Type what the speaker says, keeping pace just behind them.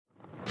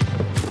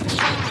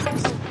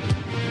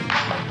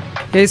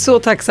Jag är så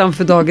tacksam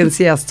för dagens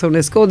gäst. Hon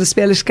är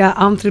skådespelerska,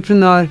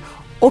 entreprenör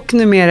och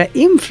numera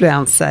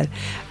influencer.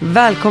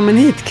 Välkommen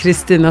hit,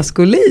 Kristina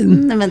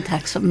Skolin. Nej, men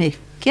tack så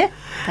mycket.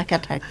 Tackar.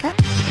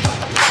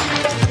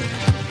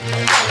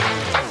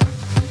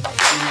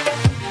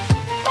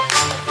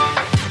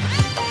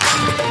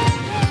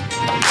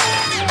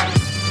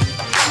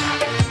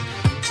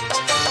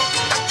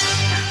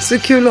 Så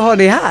kul att ha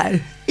dig här.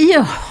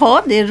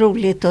 Jaha, det är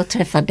roligt att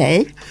träffa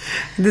dig.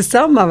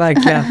 Detsamma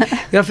verkligen.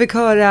 Jag fick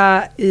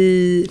höra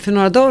för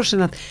några dagar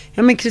sedan att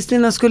men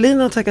Kristina Skolin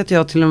har tackat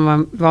jag till att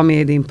vara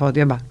med i din podd.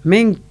 Jag bara,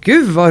 men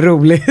gud vad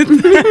roligt.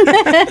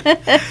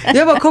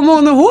 Jag bara, kommer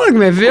hon ihåg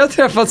mig? För vi har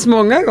träffats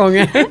många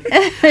gånger.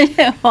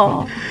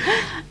 Ja,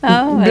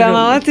 bland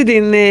annat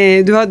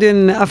du hade ju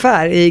en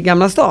affär i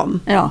Gamla stan.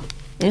 Ja,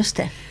 just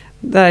det.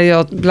 Där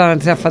jag bland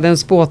annat träffade en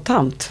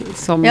spåtant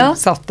som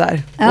satt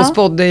där och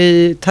spådde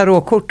i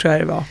tarotkort, tror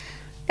jag det var.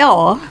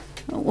 Ja,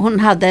 hon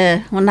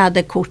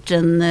hade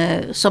korten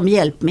som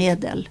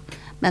hjälpmedel.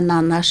 Men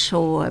annars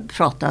så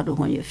pratade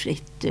hon ju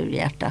fritt ur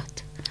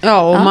hjärtat.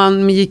 Ja, och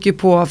man gick ju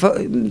på...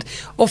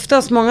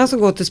 oftast många som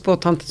går till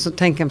spåtanten så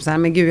tänker man så här,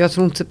 men gud, jag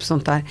tror inte på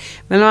sånt där.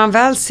 Men när man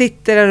väl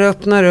sitter där och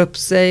öppnar upp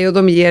sig och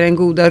de ger en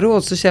goda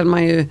råd, så känner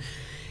man ju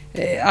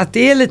att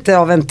det är lite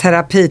av en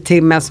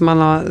terapitimme som man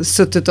har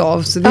suttit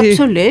av. Så det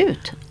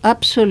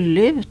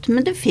Absolut.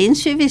 Men det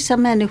finns ju vissa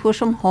människor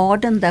som har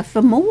den där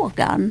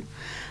förmågan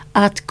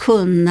att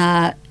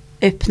kunna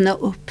öppna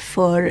upp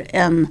för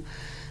en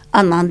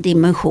annan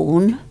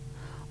dimension.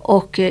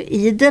 Och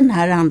i den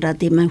här andra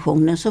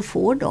dimensionen så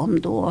får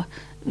de då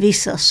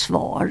vissa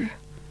svar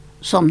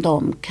som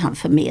de kan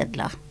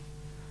förmedla.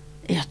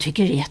 Jag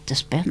tycker det är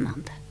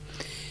jättespännande.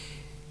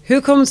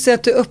 Hur kom det sig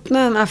att du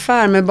öppnade en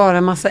affär med bara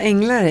en massa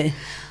änglar i?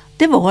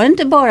 Det var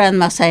inte bara en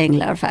massa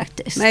änglar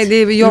faktiskt.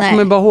 Nej, jag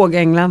kommer bara ihåg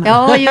änglarna.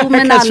 Ja, jo,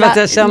 men kanske för att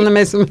jag känner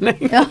mig som en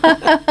ängel. Ja.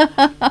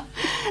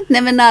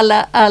 Nej, men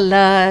alla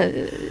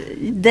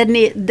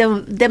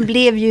den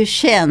blev ju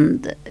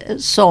känd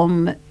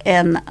som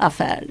en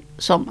affär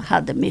som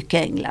hade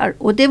mycket änglar.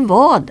 Och det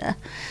var det.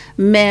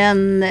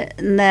 Men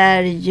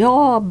när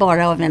jag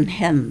bara av en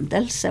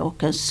händelse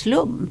och en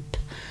slump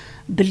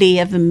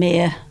blev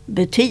med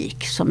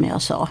butik, som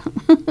jag sa,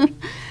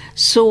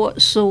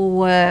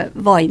 så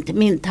var inte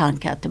min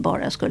tanke att det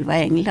bara skulle vara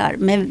änglar.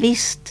 Men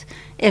visst,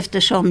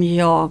 eftersom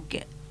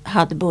jag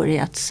hade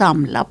börjat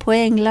samla på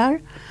änglar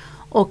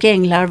och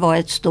änglar var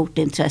ett stort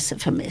intresse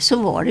för mig, så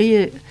var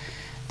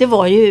det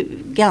var ju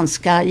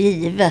ganska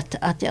givet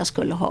att jag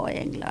skulle ha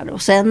änglar.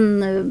 Och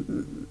sen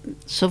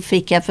så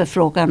fick jag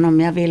förfrågan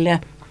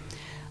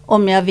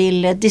om jag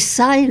ville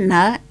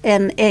designa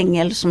en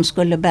ängel som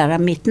skulle bära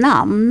mitt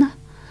namn.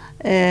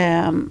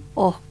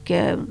 Och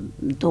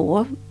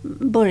då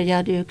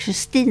började ju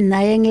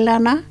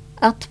Kristina-änglarna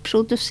att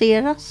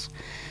produceras,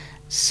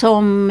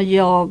 som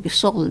jag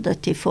sålde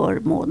till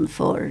förmån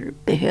för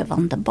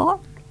behövande barn.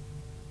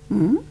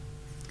 Mm.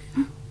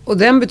 Och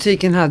den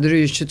butiken hade du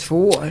ju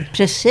 22 år.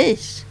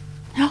 Precis.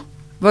 Ja.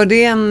 Var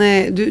det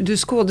du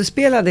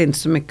skådespelade inte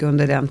så mycket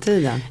under den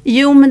tiden?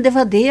 Jo, men det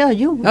var det jag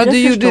gjorde. Ja, du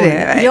gjorde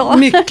det. Ja.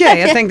 Mycket.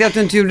 Jag tänkte att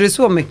du inte gjorde det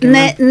så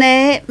mycket.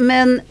 Nej,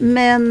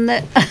 men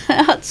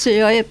alltså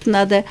jag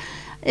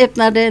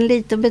öppnade en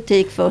liten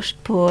butik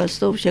först på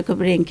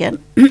Storkyrkobrinken.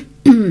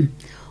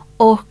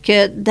 Och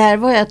där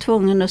var jag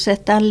tvungen att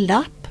sätta en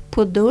lapp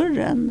på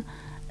dörren.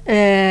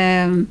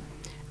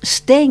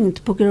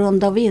 Stängt på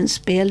grund av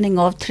inspelning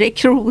av 3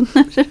 kronor.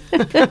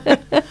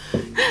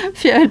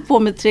 För jag höll på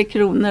med 3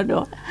 kronor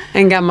då.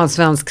 En gammal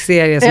svensk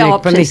serie som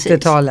gick på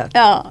 90-talet.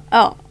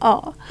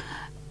 Ja.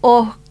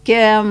 Och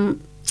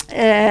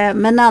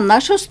men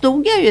annars så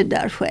stod jag ju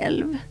där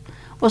själv.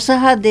 Och så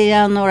hade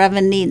jag några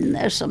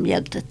vänner som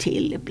hjälpte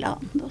till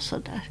ibland och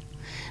sådär.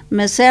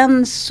 Men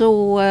sen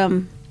så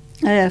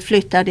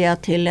flyttade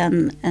jag till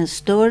en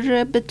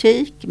större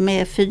butik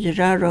med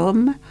 4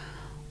 rum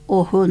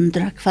och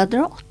 100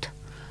 kvadrat.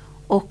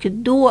 Och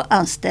då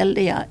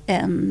anställde jag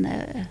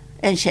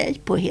en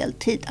tjej på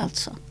heltid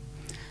alltså.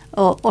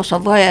 Och så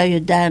var jag ju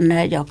där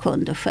när jag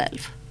kunde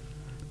själv.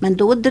 Men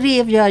då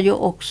drev jag ju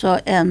också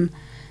en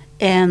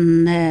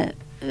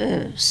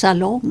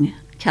salong,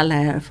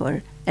 kallar jag det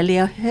för. Eller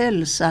jag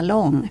höll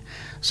salong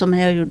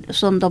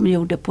som de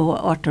gjorde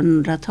på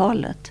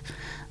 1800-talet.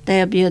 Där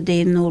jag bjöd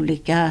in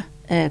olika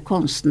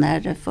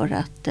konstnärer för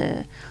att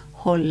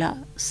hålla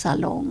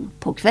salong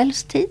på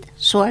kvällstid.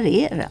 Så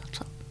är det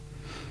alltså.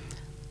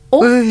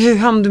 Och hur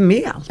hann du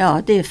med?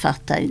 Ja, det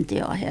fattar inte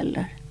jag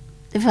heller.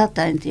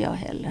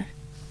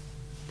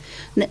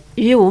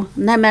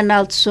 Nej men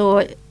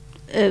alltså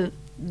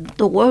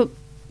då,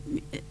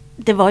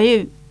 det var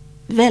ju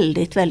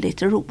väldigt,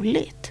 väldigt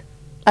roligt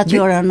att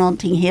göra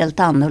någonting helt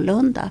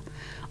annorlunda.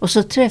 Och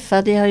så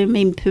träffade jag ju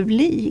min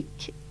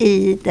publik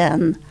i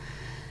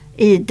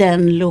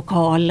den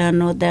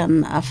lokalen och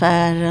den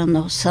affären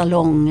och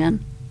salongen.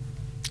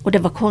 Och det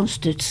var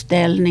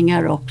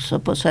konstutställningar också.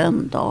 På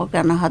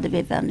söndagarna hade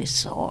vi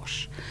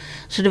vernissage.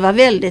 Så det var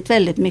väldigt,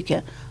 väldigt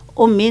mycket.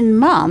 Och min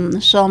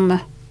man, som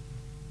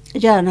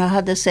gärna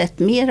hade sett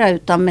mera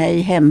utav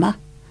mig hemma,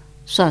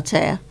 så att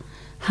säga,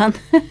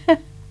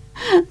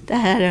 Det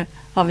här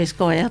har vi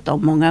skojat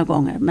om många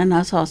gånger. Men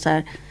han sa så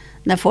här,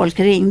 när folk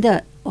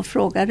ringde och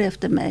frågade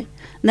efter mig.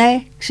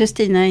 Nej,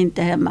 Kristina är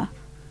inte hemma.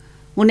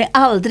 Hon är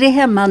aldrig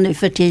hemma nu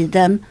för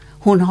tiden.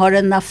 Hon har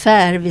en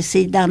affär vid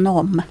sidan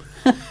om.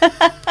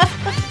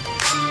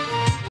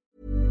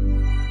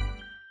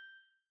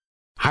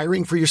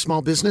 Hiring for your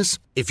small business?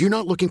 If you're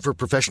not looking for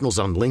professionals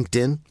on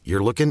LinkedIn,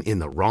 you're looking in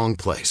the wrong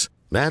place.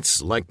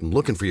 That's like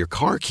looking for your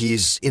car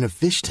keys in a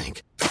fish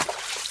tank.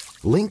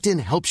 LinkedIn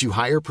helps you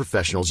hire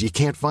professionals you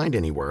can't find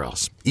anywhere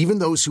else, even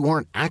those who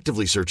aren't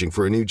actively searching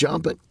for a new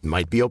job but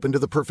might be open to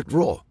the perfect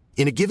role.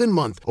 In a given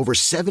month, over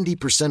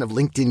 70% of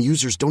LinkedIn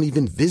users don't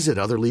even visit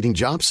other leading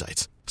job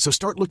sites. So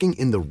start looking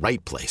in the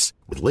right place.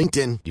 With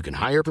LinkedIn, you can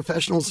hire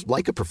professionals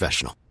like a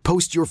professional.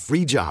 Post your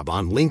free job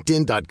on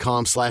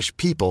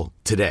linkedin.com/people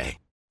today.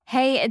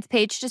 Hey, it's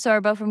Paige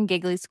DeSorbo from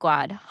Giggly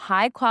Squad.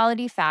 High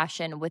quality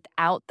fashion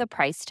without the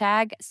price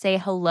tag. Say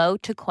hello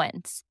to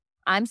Quince.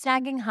 I'm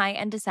snagging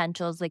high-end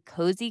essentials like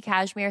cozy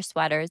cashmere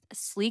sweaters,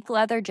 sleek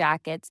leather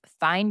jackets,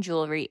 fine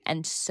jewelry,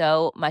 and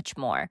so much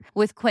more.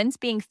 With Quince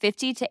being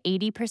 50 to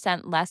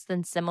 80% less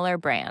than similar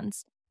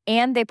brands.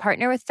 And they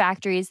partner with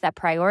factories that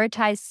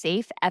prioritize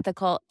safe,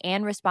 ethical,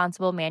 and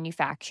responsible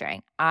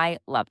manufacturing. I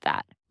love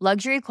that.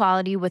 Luxury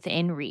quality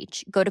within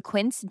reach. Go to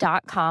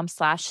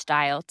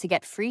quince.com/style to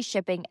get free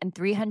shipping and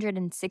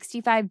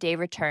 365-day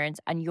returns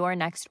on your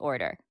next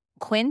order.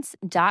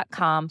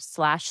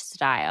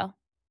 Quince.com/style.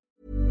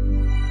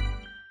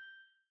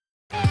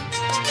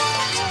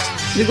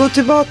 Vi går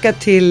tillbaka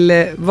till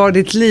var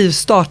ditt liv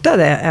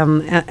startade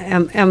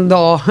en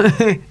dag,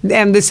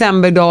 en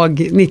decemberdag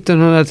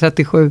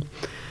 1937.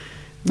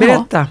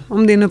 Berätta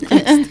om din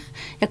uppväxt.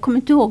 Jag kommer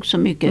inte ihåg så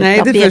mycket.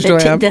 Nej, det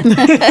förstår jag.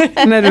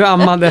 När du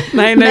ammade.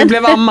 Nej, när du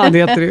blev ammad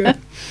heter det.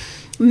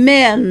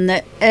 Men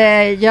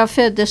jag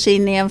föddes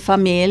in i en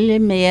familj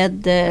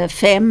med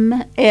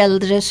 5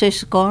 äldre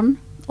syskon.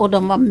 Och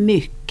de var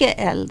mycket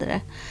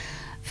äldre.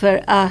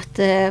 För att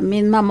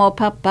min mamma och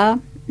pappa,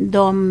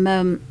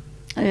 de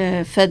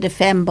födde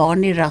 5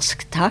 barn i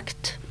rask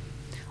takt.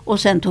 Och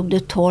sen tog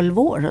det 12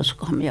 år och så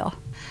kom jag.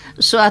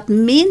 Så att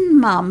min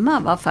mamma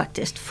var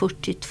faktiskt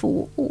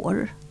 42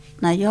 år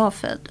när jag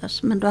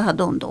föddes. Men då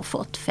hade hon då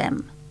fått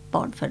 5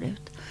 barn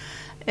förut.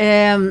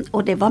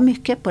 Och det var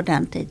mycket på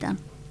den tiden.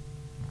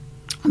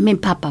 Min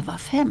pappa var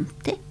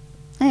 50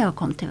 när jag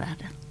kom till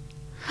världen.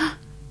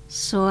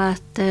 Så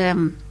att...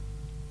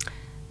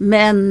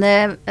 Men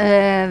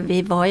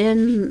vi var ju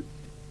en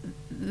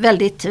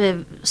väldigt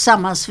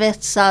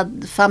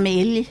sammansvetsad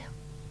familj.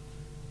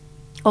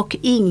 Och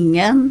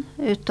ingen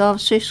utav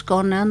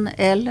syskonen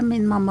eller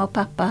min mamma och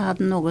pappa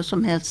hade något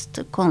som helst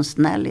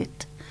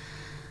konstnärligt.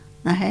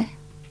 Nej,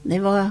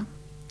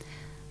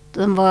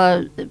 de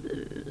var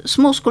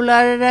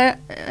småskollärare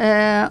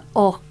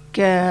och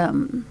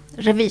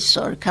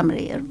revisor,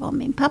 kamrer var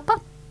min pappa.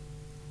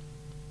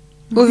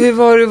 Och hur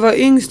var du var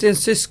yngst i en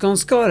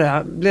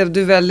syskonskara? Blev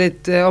du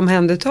väldigt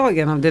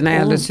omhändertagen av dina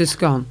äldre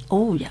syskon?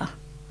 Ja.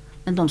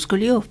 Men de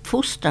skulle ju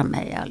uppfostra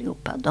mig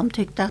allihopa. De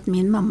tyckte att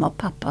min mamma och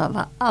pappa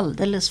var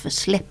alldeles för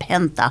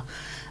släpphänta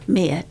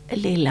med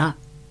lilla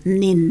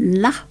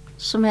Ninna,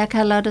 som jag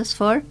kallades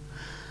för.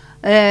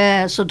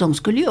 Så de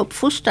skulle ju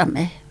uppfostra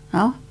mig.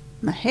 Ja,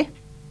 nej.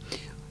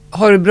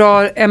 Har du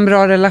en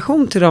bra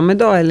relation till dem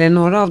idag eller är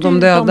några av dem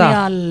döda? De är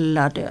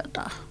alla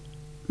döda.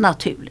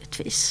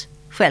 Naturligtvis.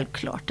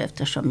 Självklart,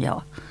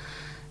 eftersom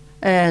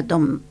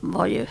de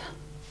var ju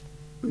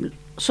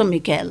så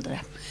mycket äldre.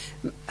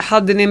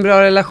 Hade ni en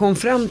bra relation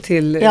fram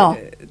till, ja.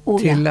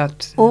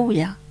 Att...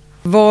 Ja.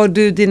 Var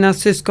du dina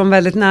syskon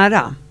väldigt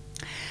nära?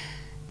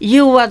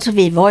 Jo, alltså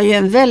vi var ju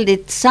en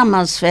väldigt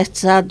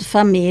sammansvetsad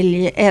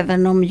familj,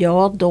 även om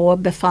jag då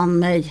befann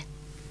mig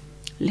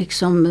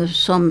liksom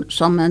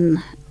som en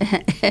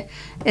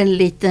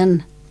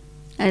liten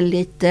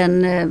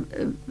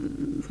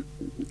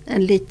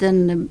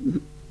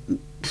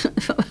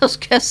vad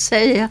ska jag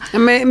säga? Ja,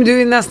 men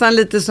du är nästan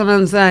lite som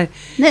en sån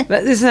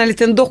här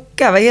liten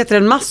docka. Vad heter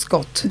en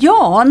maskot?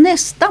 Ja,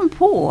 nästan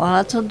på.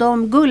 Alltså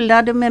de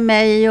gullade med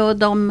mig och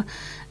de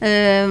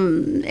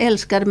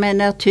älskade mig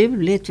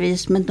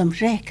naturligtvis. Men de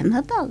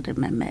räknade aldrig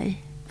med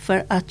mig.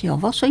 För att jag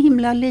var så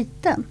himla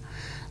liten.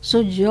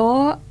 Så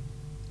jag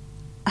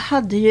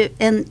hade ju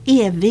en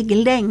evig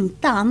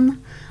längtan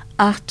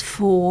att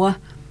få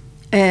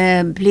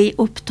bli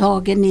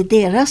upptagen i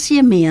deras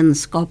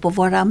gemenskap och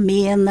vara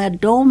med när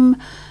de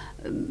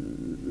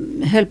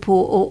höll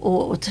på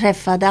och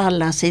träffade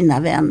alla sina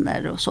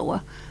vänner och så.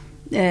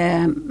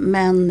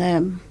 Men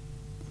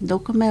då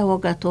kommer jag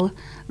ihåg att då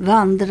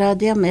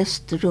vandrade jag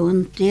mest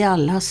runt i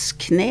allas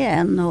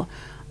knän och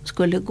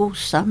skulle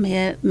gosa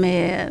med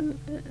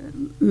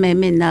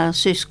mina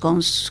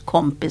syskons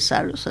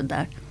kompisar och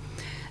sådär.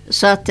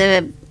 Så att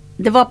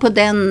det var på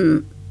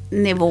den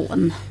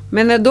nivån.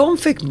 Men när de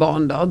fick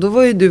barn då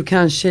var ju du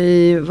kanske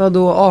i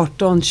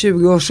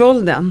 18-20 års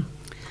åldern.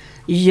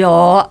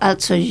 Ja,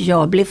 alltså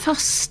jag blev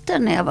faster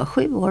när jag var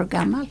 7 år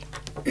gammal.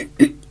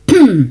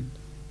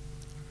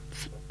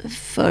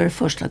 för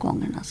första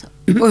gången alltså.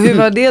 Och hur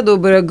var det då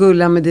att börja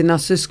gulla med dina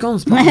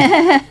syskons barn?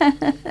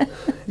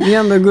 Det är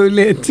ändå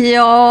gulligt.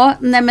 Ja,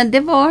 nej men det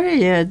var det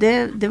ju.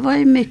 Det var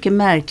ju mycket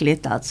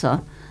märkligt alltså.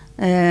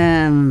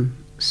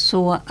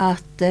 Så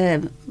att,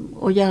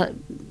 och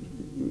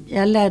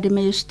jag lärde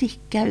mig ju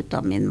sticka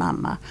utav min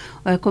mamma.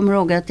 Och jag kommer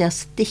ihåg att jag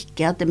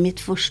stickade mitt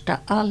första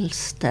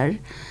alster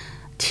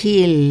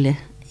till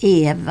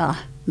Eva,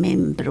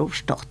 min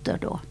brors dotter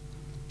då.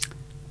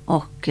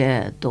 Och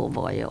då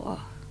var jag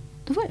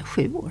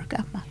 7 år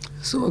gammal.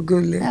 Så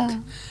gulligt.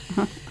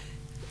 Ja.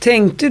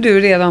 Tänkte du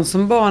redan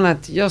som barn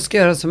att jag ska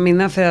göra som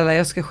mina föräldrar,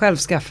 jag ska själv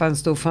skaffa en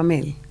stor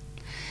familj?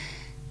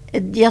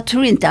 Jag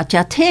tror inte att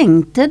jag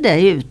tänkte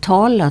det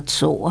uttalat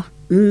så.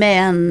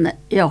 Men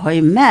jag har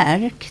ju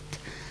märkt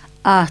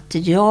att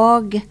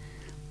jag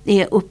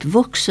är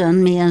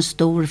uppvuxen med en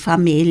stor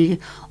familj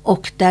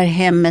och där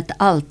hemmet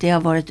alltid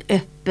har varit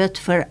öppet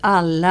för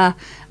alla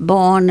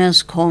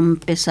barnens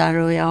kompisar,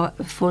 och jag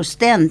får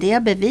ständiga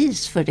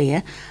bevis för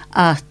det,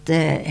 att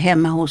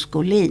hemma hos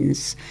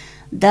Golins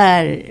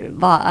där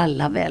var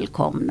alla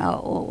välkomna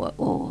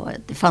och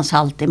det fanns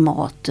alltid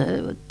mat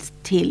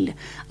till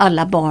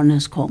alla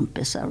barnens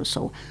kompisar och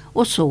så.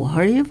 Och så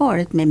har det ju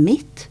varit med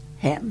mitt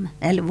hem,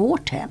 eller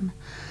vårt hem.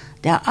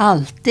 Det har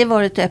alltid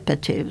varit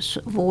öppet hus.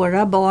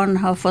 Våra barn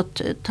har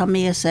fått ta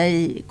med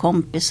sig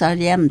kompisar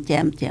jämt.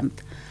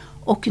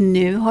 Och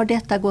nu har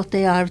detta gått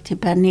i arv till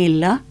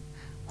Pernilla.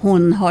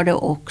 Hon har det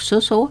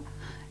också så.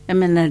 Jag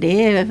menar,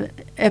 det är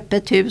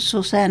öppet hus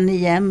och sen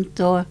jämt.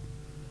 Och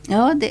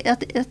ja,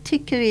 jag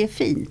tycker det är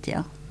fint,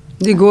 ja.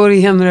 Det går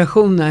i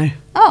generationer.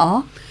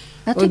 Ja.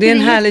 Och det är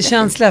en härlig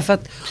känsla för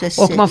att,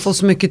 och man får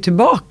så mycket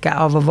tillbaka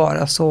av att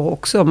vara så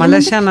också. Man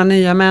lär känna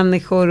nya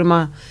människor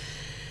och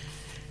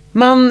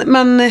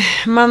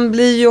man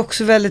blir ju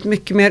också väldigt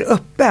mycket mer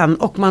öppen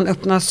och man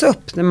öppnas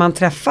upp när man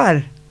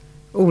träffar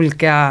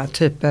olika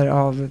typer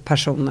av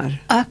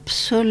personer.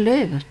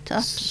 Absolut.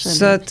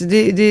 Så att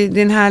det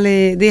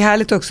är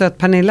härligt också att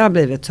Pernilla har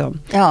blivit så.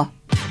 Ja.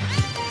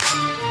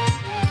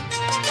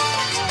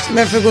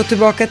 Men för att gå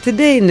tillbaka till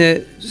dig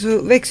nu,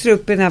 så växer du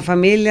upp i den här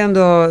familjen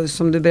då,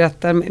 som du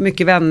berättar,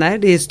 mycket vänner,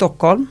 det är i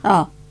Stockholm.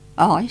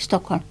 Ja, i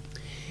Stockholm.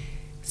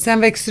 Sen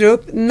växer du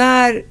upp,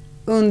 när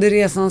under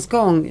resans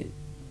gång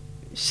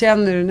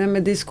känner du, nej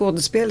men det är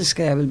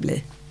skådespelerska jag vill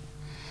bli?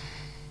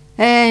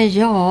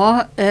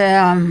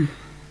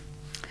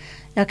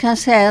 Jag kan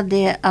säga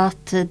det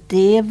att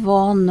det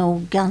var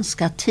nog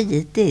ganska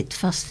tidigt,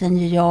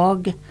 fastän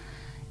jag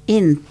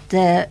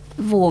inte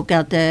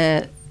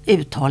vågade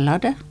uttala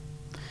det.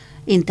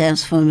 Inte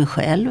ens för mig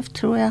själv,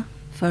 tror jag.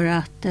 För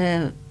att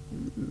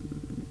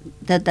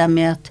det där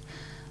med att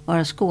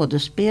vara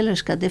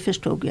skådespelerska, det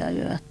förstod jag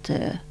ju att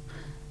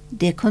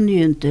det kunde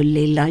ju inte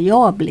lilla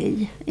jag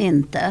bli,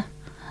 inte.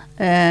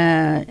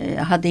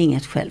 Jag hade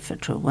inget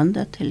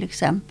självförtroende till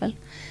exempel.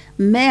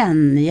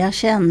 Men jag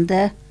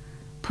kände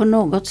på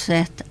något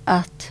sätt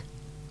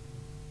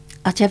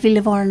att jag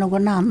ville vara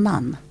någon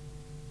annan.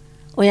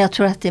 Och jag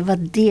tror att det var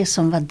det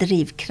som var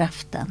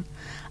drivkraften.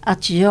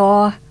 Att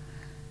jag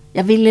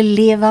ville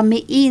leva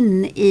mig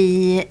in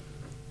i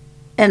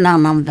en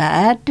annan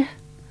värld.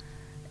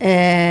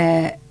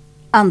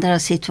 Andra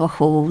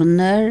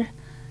situationer.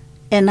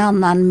 En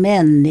annan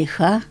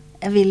människa.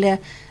 Jag ville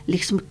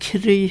liksom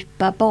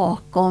krypa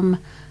bakom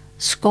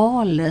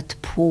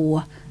skalet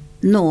på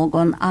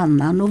någon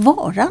annan och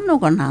vara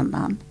någon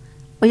annan.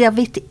 Och jag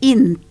vet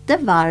inte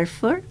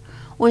varför.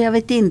 Och jag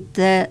vet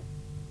inte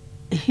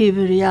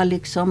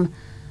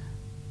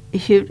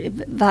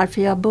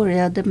varför jag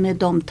började med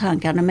de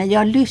tankarna. Men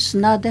jag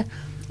lyssnade,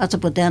 alltså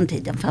på den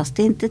tiden fanns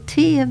det inte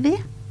tv,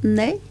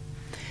 nej.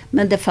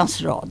 Men det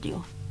fanns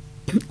radio.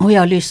 Och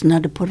jag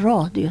lyssnade på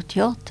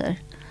radioteater.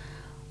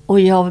 Och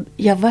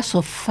jag var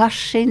så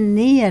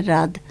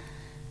fascinerad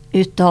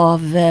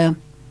utav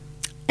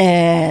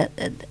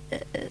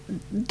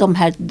de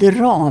här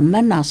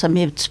dramerna som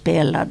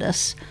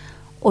utspelades.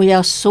 Och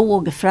jag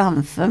såg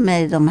framför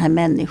mig de här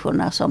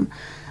människorna som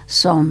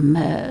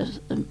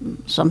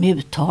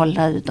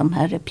uttalade de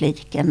här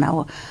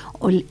replikerna.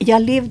 Och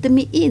jag levde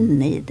mig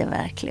in i det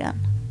verkligen.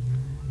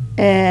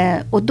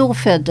 Och då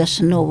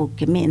föddes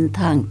nog min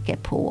tanke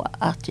på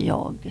att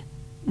jag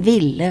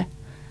ville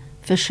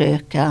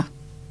försöka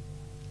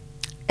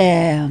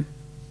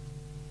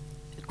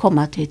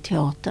komma till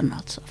teatern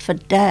alltså. För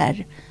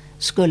där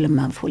skulle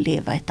man få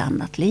leva ett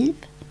annat liv.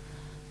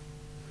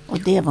 Och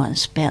det var en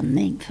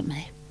spänning för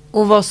mig.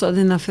 Och vad sa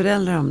dina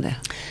föräldrar om det?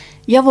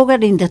 Jag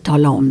vågade inte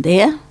tala om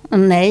det.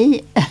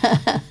 Nej.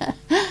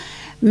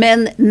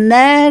 Men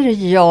när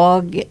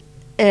jag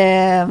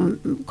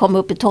kom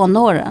upp i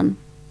tonåren,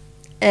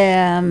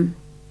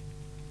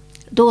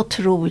 då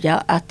tror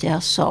jag att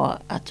jag sa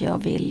att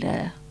jag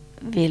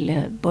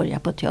ville börja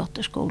på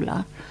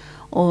teaterskola.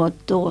 Och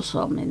då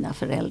sa mina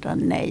föräldrar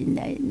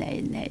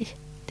nej.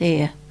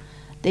 Det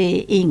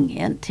är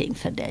ingenting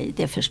för dig,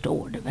 det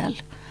förstår du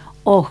väl.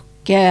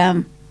 Och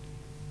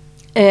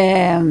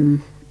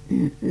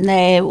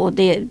nej, och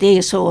det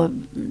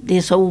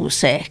är så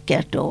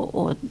osäkert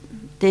och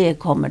det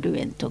kommer du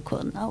inte att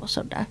kunna och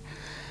sådär.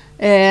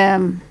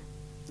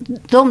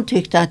 De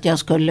tyckte att jag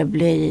skulle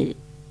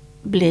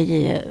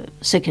bli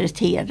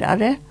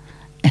sekreterare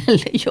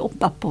eller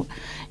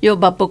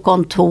jobba på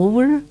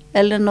kontor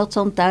eller något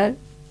sånt där.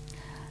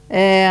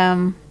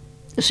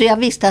 Så jag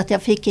visste att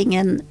jag fick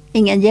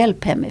ingen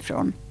hjälp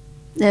hemifrån.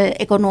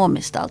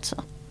 Ekonomiskt alltså.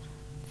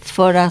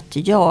 För att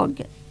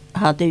jag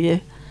hade ju,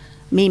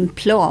 min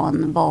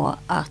plan var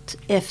att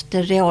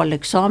efter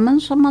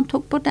realexamen som man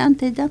tog på den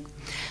tiden,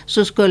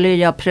 så skulle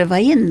jag pröva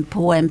in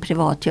på en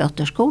privat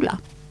teaterskola.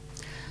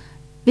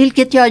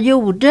 Vilket jag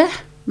gjorde,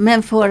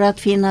 men för att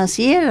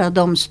finansiera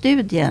de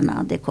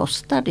studierna, det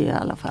kostade ju i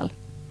alla fall,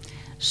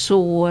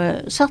 så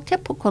satt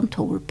jag på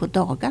kontor på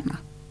dagarna.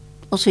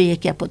 Och så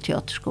gick jag på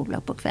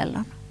teaterskola på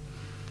kvällarna.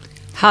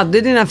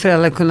 Hade dina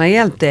föräldrar kunnat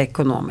hjälpa dig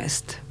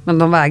ekonomiskt, men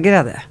de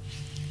vägrade?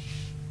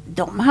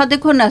 De hade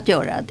kunnat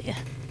göra det.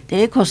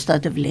 Det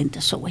kostade väl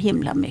inte så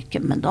himla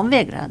mycket, men de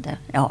vägrade,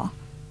 ja.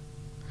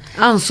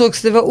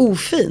 Ansågs det vara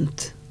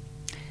ofint?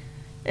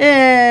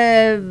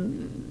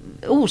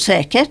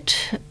 Osäkert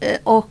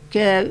och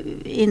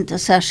inte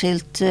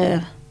särskilt...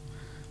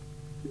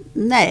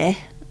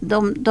 nej,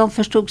 de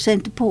förstod sig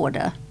inte på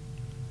det.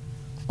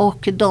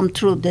 Och de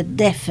trodde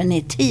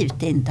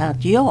definitivt inte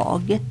att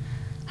jag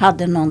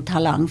hade någon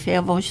talang, för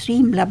jag var så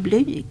himla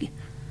blyg.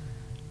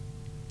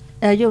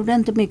 Jag gjorde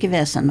inte mycket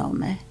väsen av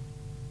mig.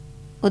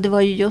 Och det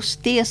var ju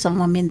just det som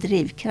var min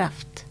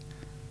drivkraft.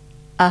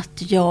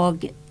 Att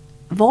jag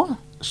var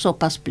så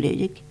pass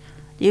blyg.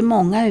 Det är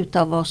många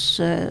utav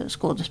oss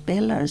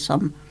skådespelare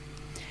som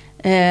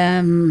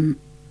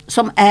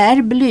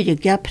är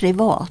blyga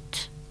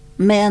privat.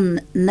 Men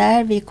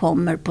när vi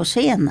kommer på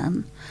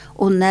scenen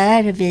och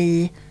när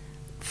vi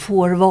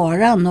får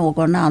vara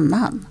någon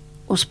annan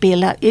och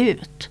spela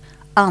ut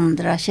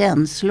andra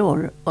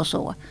känslor och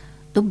så,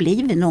 då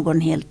blir vi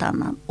någon helt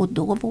annan och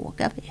då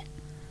vågar vi.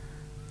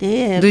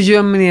 Du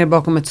gömmer ner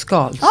bakom ett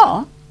skal?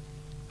 Ja,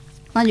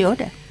 man gör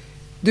det.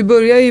 Du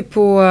börjar ju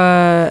på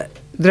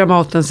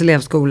Dramatens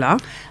elevskola.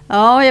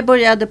 Ja, jag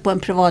började på en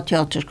privat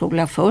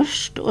teaterskola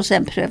först och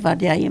sen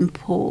prövade jag in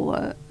på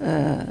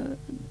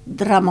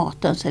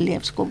Dramatens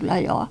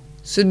elevskola, ja.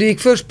 Så du gick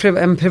först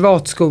en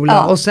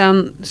privatskola och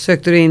sen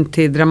sökte du in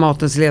till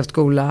Dramatens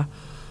elevskola?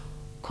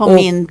 Kom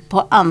in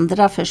på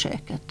andra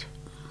försöket.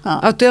 Ja.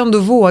 Att du ändå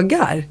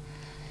vågar?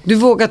 Du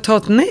vågar ta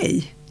ett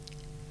nej?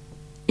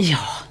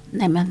 Ja,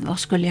 nej men vad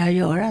skulle jag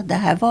göra? Det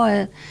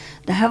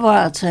här var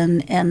alltså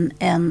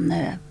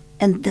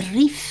en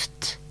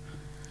drift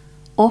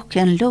och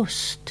en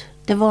lust.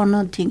 Det var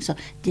någonting som,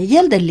 det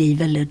gällde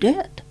liv eller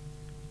död.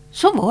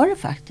 Så var det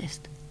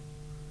faktiskt.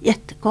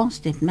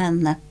 Jättekonstigt,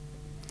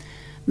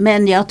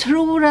 men jag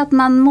tror att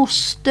man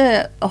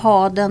måste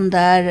ha den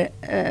där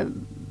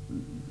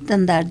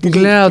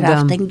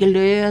drivkraften,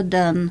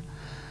 glöden.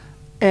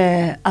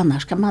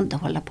 Annars kan man inte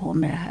hålla på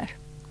med det här.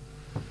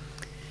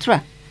 Tror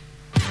jag.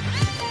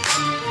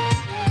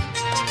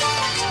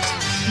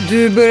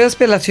 Du började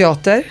spela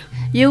teater?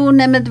 Jo,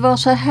 nej, men det var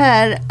så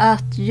här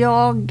att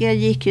jag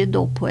gick ju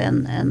då på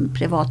en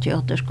privat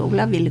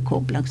teaterskola, Ville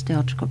Koblanks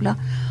teaterskola.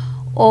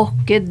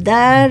 Och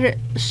där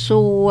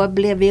så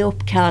blev vi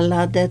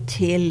uppkallade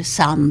till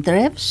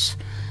Sandrevs.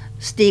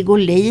 Stig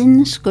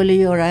Olin skulle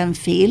göra en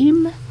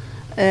film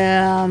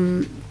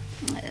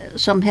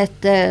som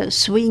hette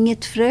Swing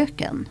it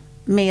fröken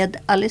med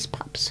Alice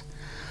Paps.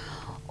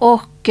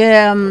 Och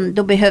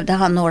då behövde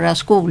han några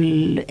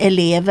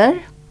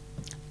skolelever.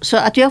 Så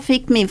att jag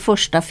fick min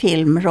första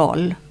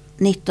filmroll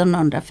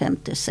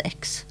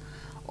 1956.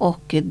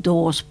 Och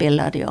då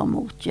spelade jag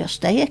mot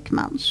Gösta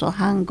Ekman. Så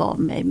han gav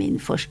mig min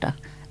första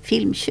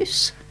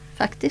filmkyss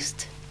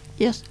faktiskt.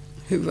 Just.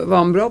 Var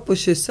han bra på att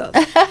kyssa?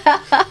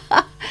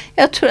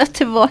 Jag tror att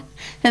det var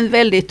en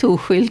väldigt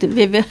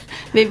oskyldig.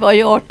 Vi var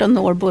ju 18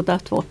 år båda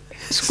två.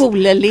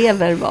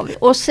 Skolelever var vi.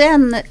 Och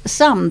sen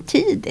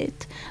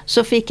samtidigt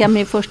så fick jag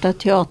min första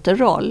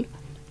teaterroll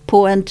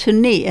på en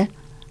turné.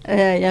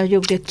 Jag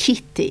gjorde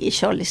Kitty i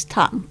Charlies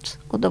tant.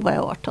 Och då var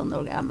jag 18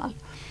 år gammal.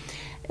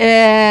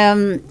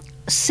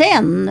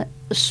 Sen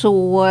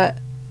så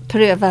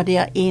prövade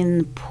jag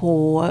in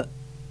på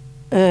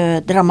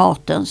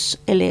Dramatens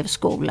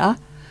elevskola.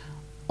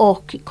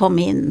 Och kom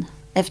in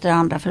efter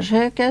andra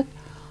försöket.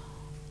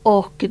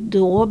 Och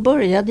då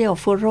började jag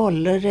få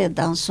roller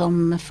redan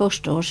som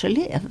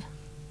förstaårselev.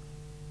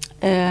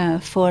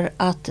 För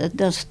att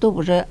den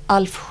store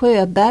Alf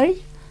Sjöberg,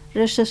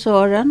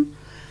 regissören,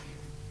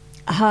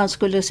 han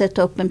skulle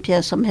sätta upp en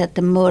pjäs som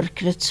hette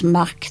Mörkrets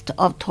makt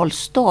av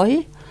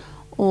Tolstoj.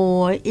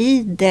 Och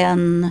i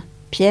den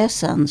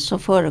pjäsen så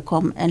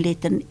förekom en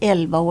liten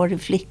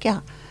 11-årig flicka,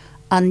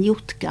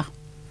 Anjutka.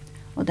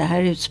 Och det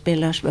här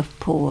utspelar sig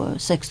på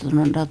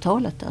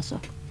 1600-talet alltså.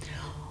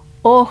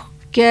 Och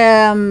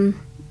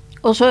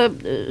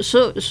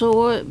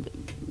så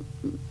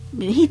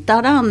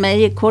hittade han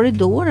mig i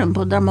korridoren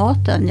på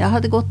Dramaten. Jag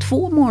hade gått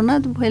 2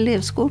 månader på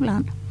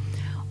elevskolan.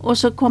 Och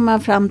så kom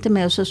han fram till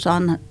mig och så sa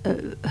han,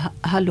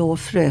 hallå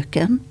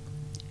fröken,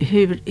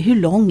 hur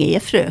lång är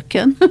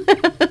fröken?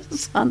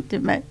 Sa han till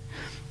mig.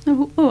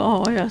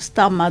 Ja, jag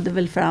stammade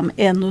väl fram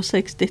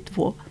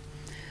 1,62.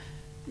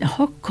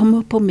 Jag kom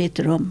upp på mitt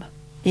rum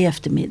i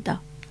eftermiddag.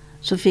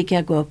 Så fick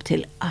jag gå upp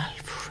till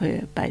Alf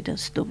Sjöberg, den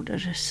stora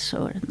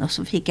regissören. Och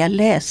så fick jag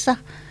läsa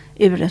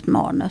ur ett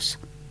manus.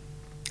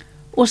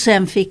 Och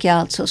sen fick jag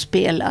alltså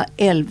spela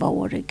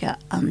 11-åriga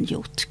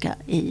Anjutka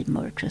i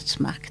Mörkrets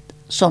makt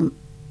som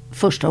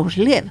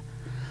förstaårselev.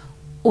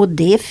 Och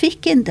det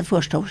fick inte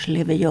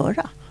förstaårselever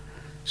göra.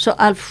 Så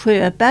Alf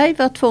Sjöberg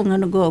var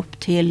tvungen att gå upp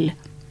till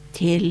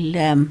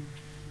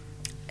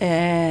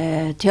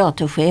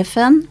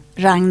teaterchefen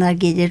Ragnar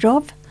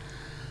Girov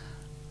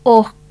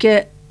och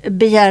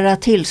begära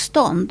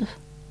tillstånd.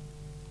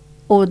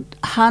 Och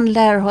han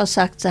lär ha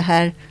sagt så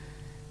här: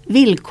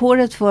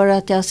 villkoret för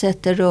att jag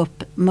sätter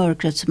upp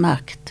Mörkrets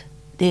makt,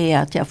 det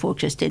är att jag får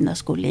Kristina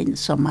Skolin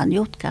som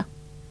Anjutka.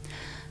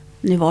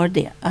 Nu var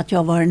det att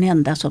jag var den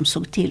enda som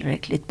såg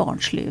tillräckligt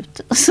barnslig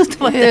ut.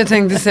 Jag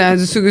tänkte säga,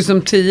 du såg ut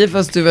som 10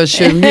 fast du var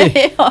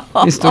 20 ja,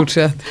 i stort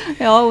sett.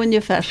 Ja,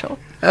 ungefär så.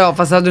 Ja,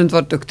 fast hade du inte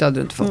varit duktig hade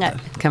du inte fått det.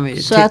 Kan vi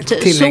ju så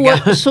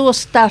tillägga. Så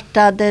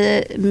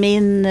startade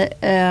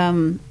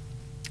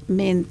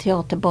min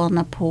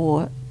teaterbana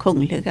på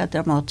Kungliga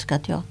Dramatiska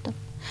Teatern.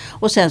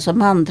 Och sen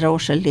som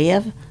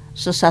andraårselev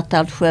så satte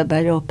Alf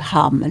Sjöberg upp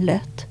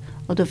Hamlet.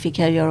 Och då fick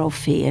jag göra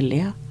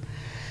Ofelia.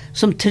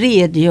 Som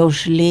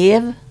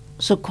tredjeårselev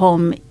så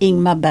kom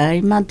Ingmar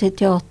Bergman till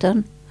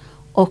teatern.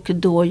 Och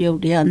då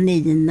gjorde jag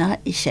Nina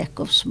i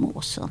Tjechovs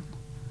Måsen.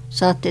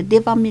 Så att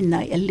det var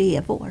mina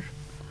elevår.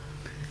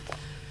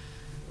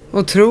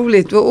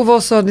 Otroligt. Och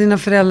vad sa dina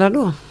föräldrar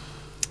då?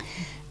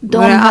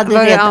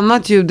 Var det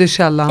annat ljud i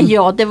skällan?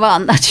 Ja, det var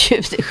annat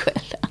ljud i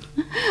skällan.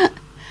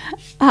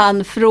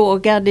 Han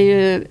frågade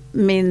ju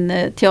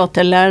min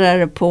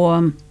teaterlärare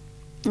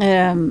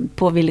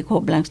på Willy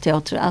Koblanks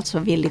teater, alltså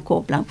Willy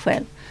Koblank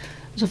själv.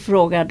 Så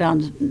frågade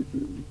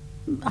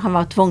han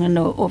var tvungen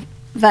att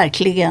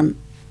verkligen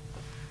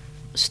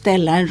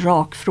ställa en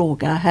rak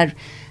fråga.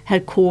 Herr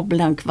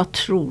Koblank, vad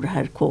tror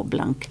herr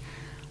Koblank?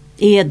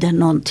 Är det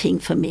någonting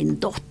för min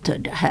dotter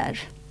det här?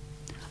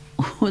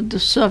 Och då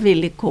sa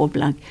Willy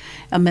Koblank,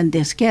 ja men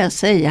det ska jag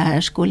säga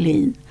herr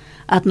Skolin,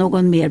 att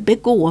någon mer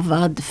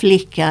begåvad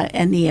flicka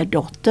än er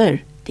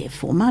dotter, det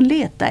får man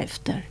leta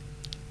efter.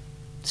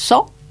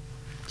 Så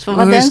var och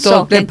den hur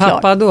stolt blev saken pappa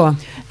klar. då?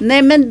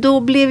 Nej, men då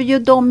blev ju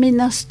de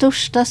mina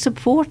största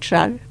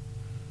supportrar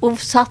och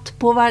satt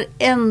på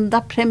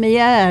varenda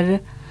premiär.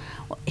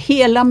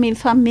 Hela min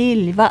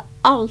familj var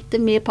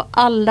alltid med på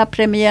alla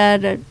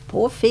premiärer,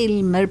 på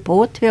filmer,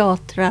 på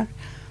teatrar.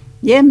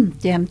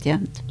 Jämt.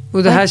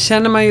 Och det här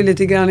känner man ju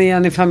lite grann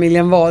igen i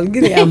familjen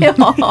Wahlgren.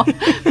 Ja,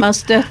 man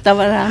stöttar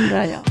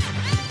varandra, ja.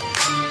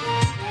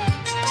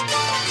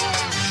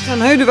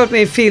 Sen har ju du varit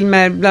med i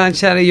filmer, bland annat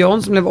Käre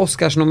John som blev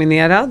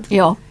Oscars-nominerad.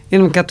 Ja.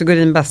 Inom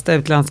kategorin bästa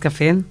utländska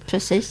film.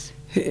 Precis.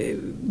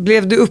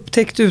 Blev du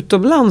upptäckt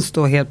utomlands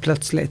då helt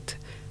plötsligt?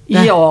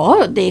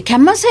 Ja, det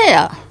kan man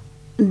säga.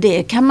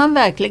 Det kan man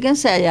verkligen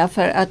säga,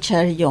 för att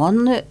Käre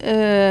John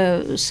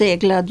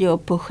seglade ju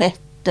upp på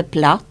 6:e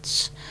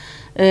plats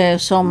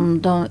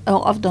som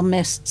av de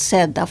mest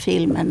sedda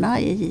filmerna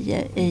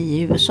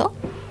i USA.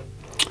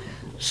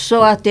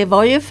 Så att det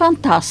var ju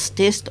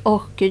fantastiskt,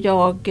 och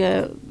jag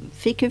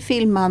fick ju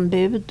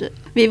filmanbud.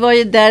 Vi var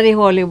ju där i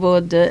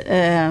Hollywood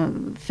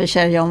för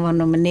Käre John var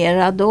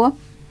nominerad då.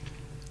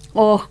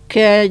 Och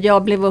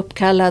jag blev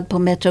uppkallad på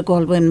Metro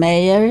Goldwyn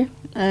Mayer.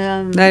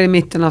 Det här är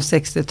mitten av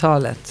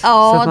 60-talet.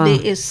 Ja,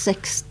 det är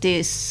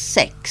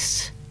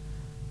 66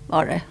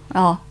 var det.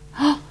 Ja.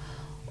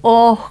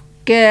 Och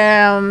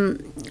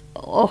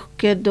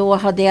då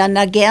hade jag en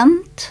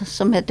agent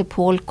som hette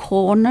Paul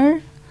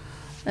Corner.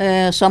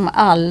 Som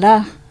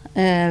alla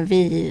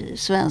vi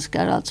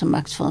svenskar, alltså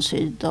Max von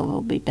Sydow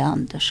och Bibi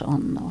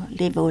Andersson och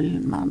Liv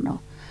Ullman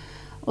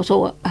och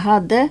så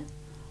hade.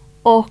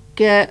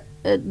 Och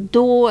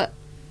då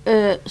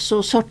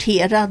så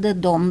sorterade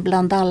de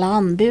bland alla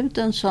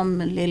anbuden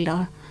som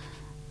lilla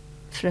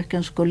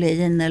fröken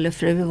Skolin, eller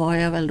fru var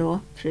jag väl då,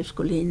 fru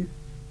Skolin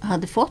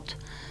hade fått.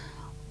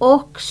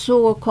 Och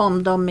så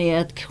kom de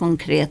med ett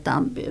konkret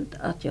anbud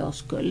att jag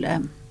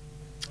skulle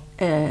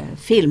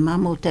filma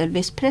mot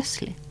Elvis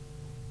Presley.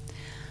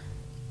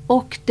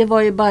 Och det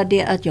var ju bara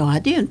det att jag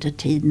hade ju inte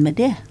tid med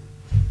det.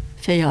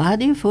 För jag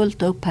hade ju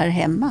fullt upp här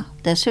hemma.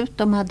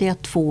 Dessutom hade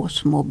jag 2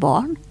 små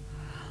barn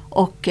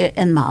och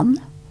en man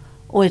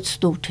och ett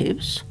stort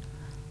hus.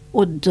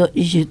 Och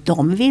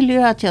de ville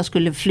ju att jag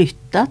skulle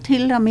flytta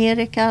till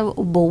Amerika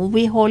och bo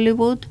i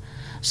Hollywood.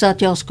 Så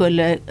att jag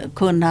skulle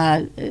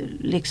kunna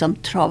liksom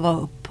trava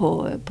upp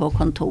på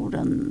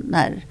kontoren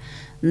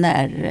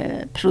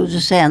när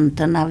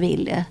producenterna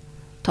ville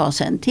ta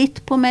sig en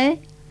titt på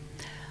mig.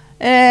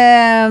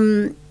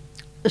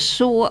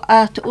 Så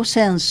att, och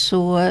sen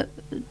så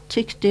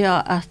tyckte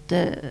jag att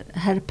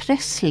herr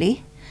Presley,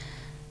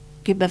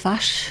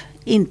 gubevars,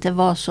 inte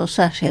var så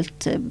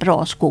särskilt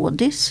bra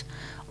skådis.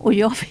 Och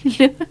jag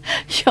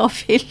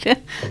ville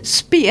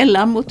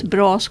spela mot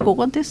bra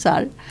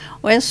skådisar.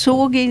 Och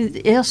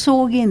jag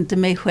såg inte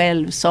mig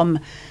själv som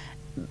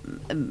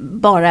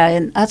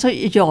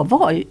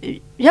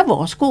jag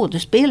var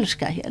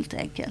skådespelerska helt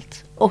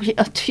enkelt. Och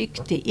jag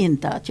tyckte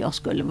inte att jag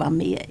skulle vara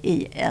med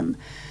i en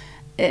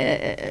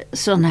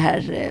sån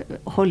här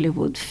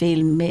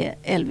Hollywoodfilm med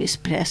Elvis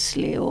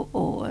Presley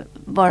och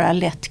vara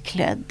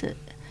lättklädd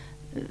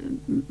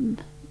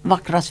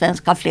vackra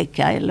svenska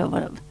flicka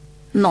eller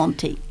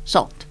någonting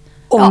sånt.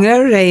 Ångrar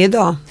du dig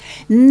idag?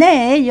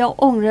 Nej,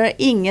 jag ångrar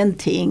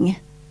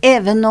ingenting.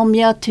 Även om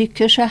jag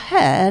tycker så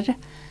här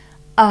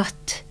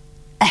att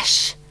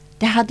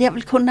det hade jag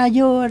väl kunnat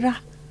göra.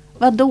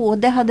 Vadå?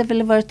 Det hade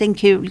väl varit en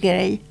kul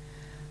grej.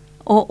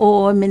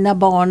 Och mina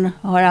barn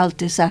har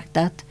alltid sagt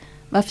att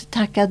varför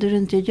tackade du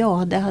inte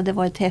ja? Det hade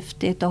varit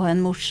häftigt att ha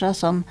en morsa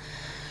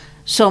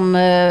som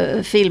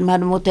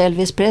filmade mot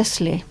Elvis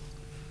Presley.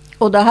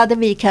 Och då hade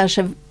vi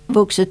kanske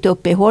vuxit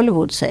upp i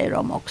Hollywood, säger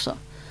de också.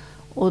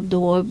 Och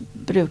då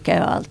brukar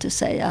jag alltid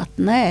säga att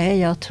nej,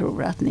 jag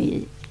tror att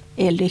ni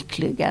är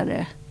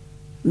lyckligare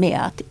med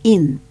att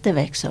inte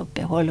växa upp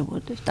i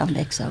Hollywood utan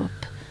växa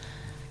upp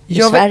i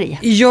Sverige.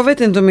 Jag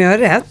vet inte om jag har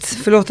rätt.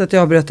 Förlåt att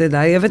jag avbröt dig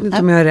där. Jag vet inte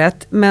om jag har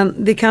rätt. Men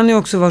det kan ju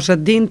också vara så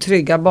att din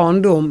trygga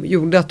barndom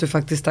gjorde att du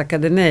faktiskt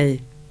tackade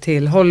nej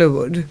till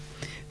Hollywood.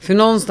 För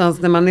någonstans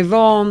när man är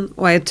van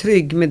och är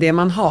trygg med det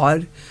man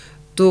har,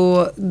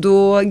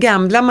 då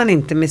gamblar man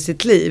inte med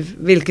sitt liv,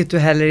 vilket du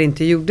heller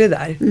inte gjorde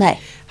där.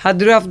 Nej.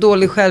 Hade du haft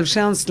dålig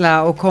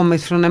självkänsla och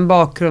kommit från en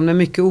bakgrund med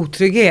mycket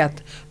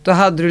otrygghet, då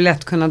hade du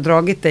lätt kunnat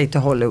dragit dig till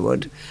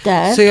Hollywood.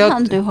 Där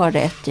kan du ha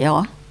rätt,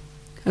 ja.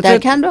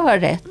 Kan du ha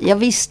rätt. Jag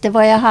visste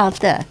vad jag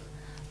hade.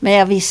 Men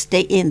jag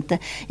visste inte.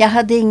 Jag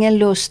hade ingen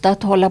lust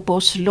att hålla på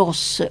och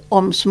slåss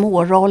om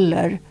små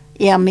roller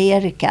i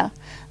Amerika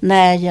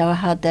när jag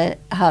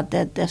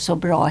hade det så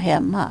bra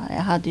hemma.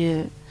 Jag hade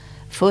ju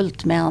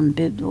fullt med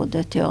anbud,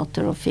 både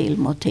teater och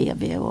film och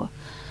tv och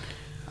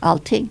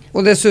allting.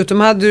 Och dessutom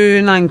hade du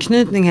en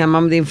anknytning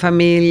hemma med din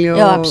familj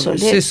och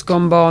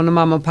syskonbarn och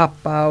mamma och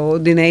pappa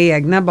och dina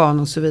egna barn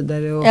och så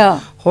vidare. Och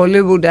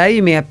Hollywood är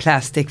ju mer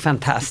plastic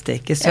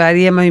fantastic. I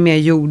Sverige är man ju mer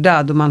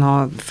jordad och man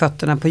har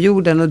fötterna på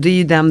jorden och det är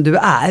ju den du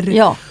är.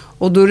 Ja.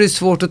 Och då är det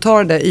svårt att ta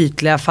det där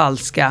ytliga,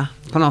 falska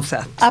på något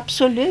sätt.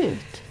 Absolut.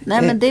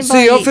 Nej, men det så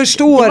jag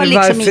förstår det var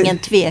liksom varför, ingen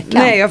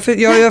tvekan. Nej,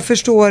 jag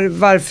förstår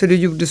varför du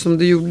gjorde som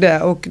du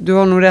gjorde. Och du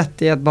har nog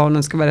rätt i att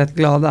barnen ska vara rätt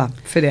glada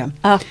för det.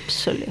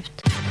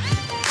 Absolut.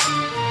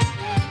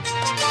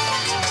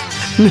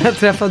 När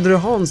träffade du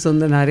Hans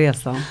under den här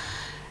resan?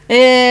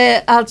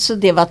 Alltså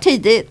det var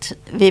tidigt.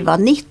 Vi var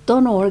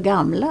 19 år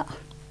gamla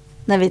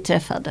när vi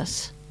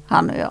träffades,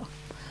 han och jag.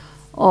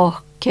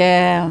 Och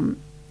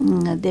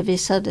det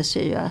visade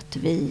sig ju att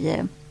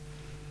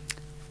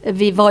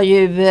vi var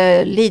ju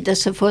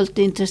lidelsefullt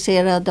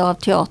intresserade av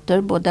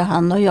teater, både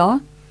han och jag.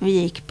 Vi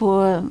gick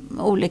på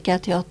olika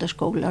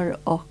teaterskolor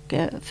och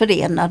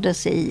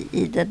förenades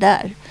i det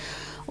där.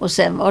 Och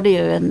sen var det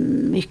ju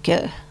en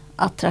mycket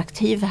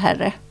attraktiv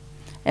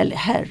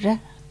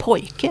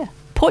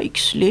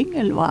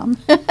pojkslyngel var han.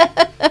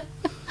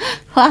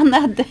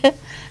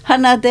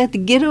 Han hade ett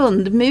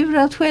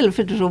grundmurat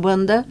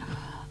självförtroende.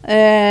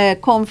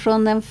 Kom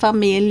från en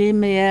familj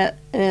med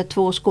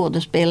 2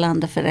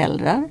 skådespelande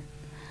föräldrar.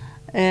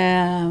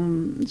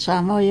 Så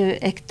han var ju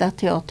äkta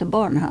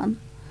teaterbarn han.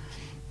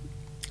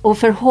 Och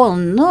för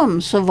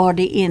honom så var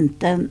det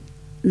inte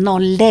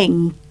någon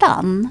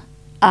längtan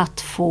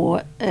att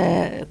få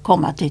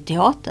komma till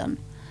teatern.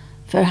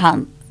 För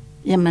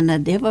jag menar,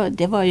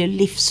 det var ju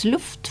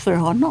livsluft för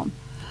honom.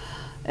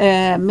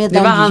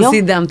 Det var hans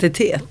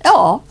identitet.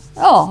 Ja,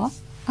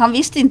 han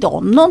visste inte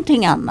om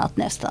någonting annat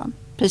nästan.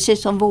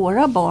 Precis som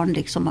våra barn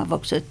liksom har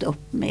vuxit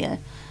upp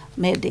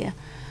med det.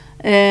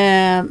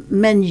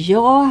 Men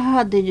jag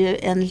hade ju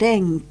en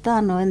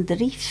längtan och en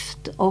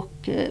drift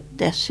och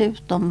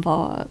dessutom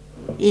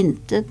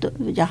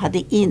jag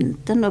hade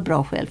inte något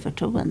bra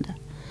självförtroende.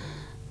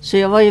 Så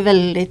jag var ju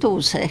väldigt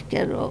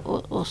osäker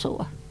och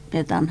så,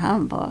 medan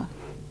han var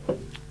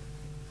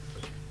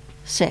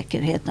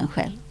säkerheten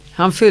själv.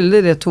 Han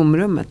fyllde det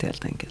tomrummet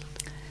helt enkelt.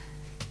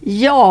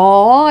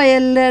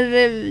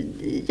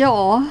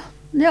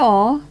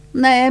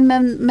 Nej,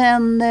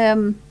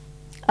 men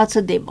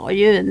alltså det var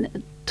ju en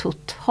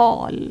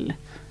total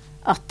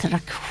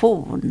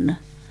attraktion,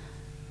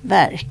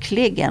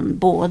 verkligen,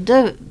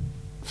 både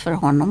för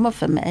honom och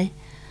för mig.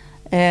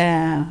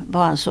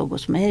 Vad han såg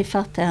hos mig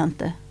fattar jag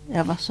inte.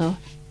 Jag var så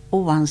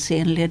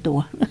oansenlig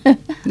då.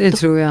 Det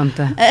tror jag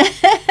inte.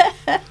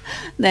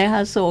 Nej,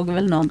 han såg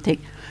väl någonting.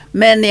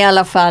 Men i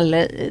alla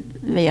fall,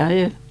 vi har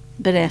ju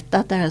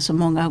berättat det här så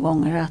många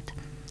gånger att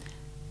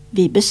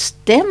vi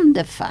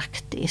bestämde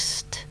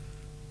faktiskt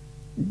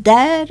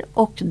där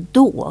och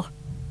då,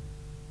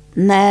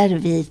 när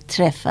vi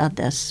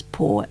träffades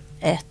på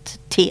ett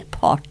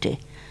teparty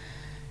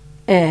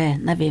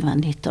när vi var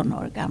 19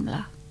 år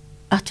gamla,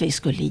 att vi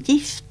skulle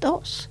gifta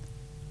oss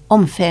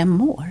om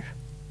 5 år.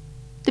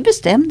 Det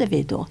bestämde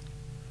vi då.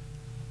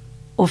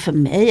 Och för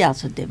mig,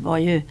 alltså,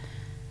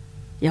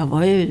 jag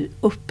var ju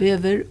uppe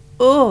över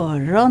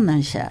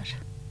öronen kär.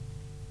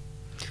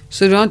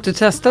 Så du har inte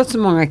testat så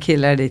många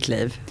killar i ditt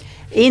liv?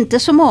 Inte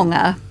så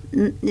många.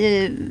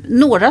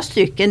 några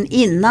stycken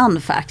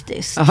innan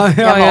faktiskt. Ja,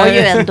 jag var ju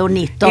ändå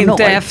 19 år.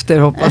 Inte efter,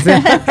 hoppas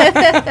jag.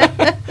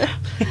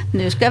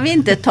 Nu ska vi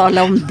inte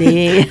tala om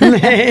det.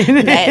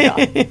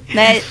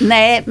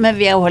 Nej, men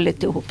vi har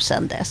hållit ihop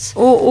sedan dess.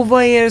 Och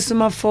vad är det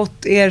som har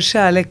fått er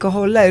kärlek att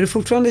hålla? Är du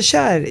fortfarande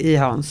kär i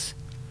Hans?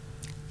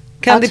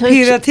 Kan alltså, det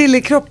pirra till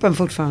i kroppen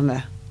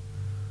fortfarande?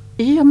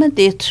 Ja, men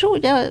det tror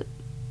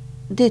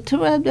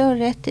jag du har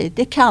rätt i.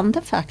 Det kan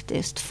det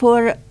faktiskt.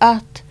 För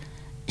att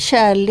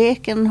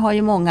kärleken har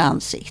ju många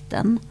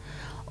ansikten.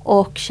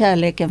 Och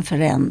kärleken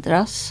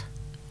förändras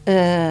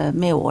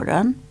med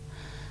åren.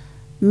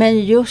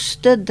 Men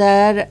just det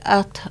där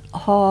att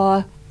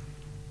ha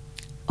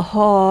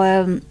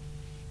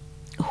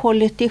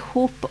hållit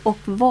ihop och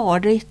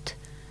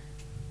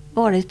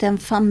varit en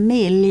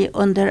familj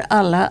under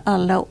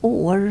alla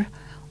år.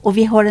 Och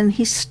vi har en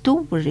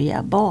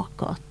historia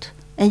bakåt.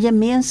 En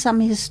gemensam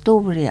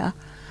historia.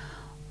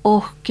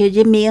 Och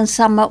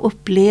gemensamma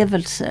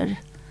upplevelser.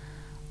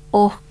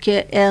 Och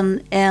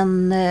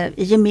en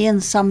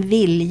gemensam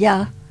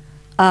vilja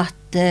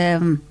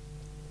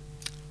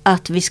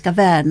att vi ska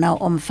värna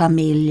om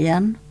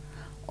familjen.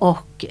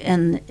 Och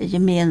en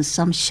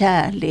gemensam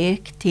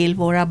kärlek till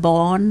våra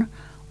barn.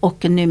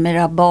 Och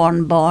numera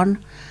barnbarn.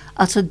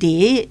 Alltså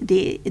det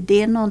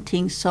är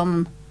någonting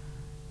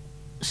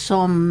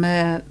som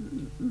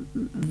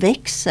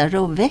växer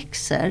och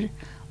växer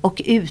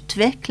och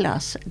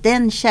utvecklas.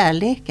 Den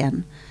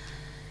kärleken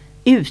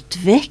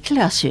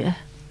utvecklas ju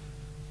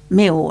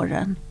med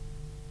åren.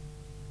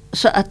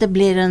 Så att det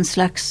blir en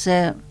slags...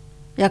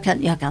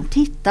 Jag kan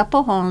titta på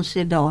Hans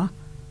idag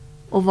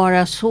och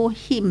vara så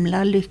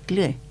himla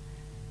lycklig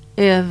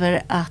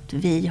över att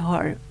vi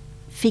har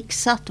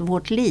fixat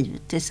vårt liv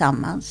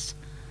tillsammans.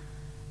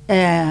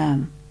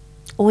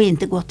 Och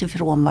inte gått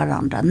ifrån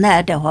varandra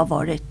när det har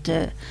varit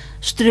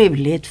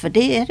struligt. För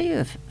det är det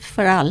ju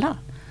för alla.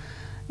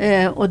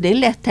 Och det är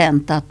lätt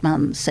hänt att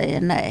man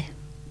säger nej.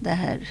 Det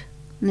här,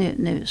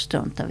 nu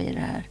struntar vi i det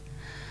här.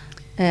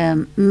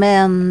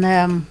 Men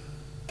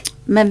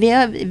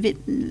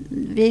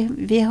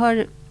vi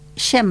har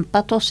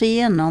kämpat oss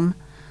igenom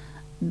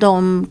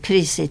de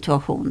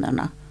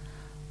krissituationerna.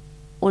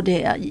 Och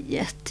det är jag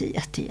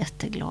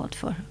jätteglad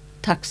för.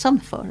 Tacksam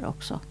för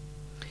också.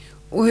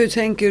 Och hur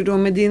tänker du då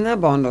med dina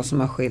barn då som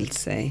har skilt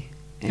sig?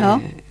 Ja.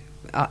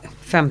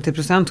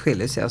 50%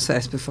 skiljer sig av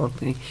Sveriges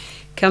befolkning.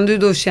 Kan du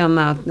då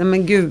känna att, nej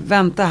men gud,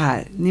 vänta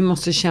här. Ni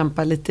måste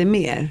kämpa lite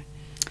mer.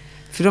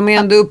 För de är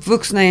ändå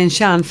uppvuxna i en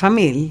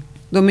kärnfamilj.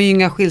 De är ju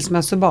inga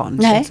skilsmässobarn.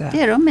 Nej,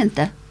 det är de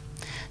inte.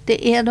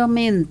 Det är de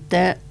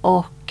inte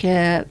och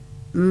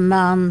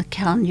man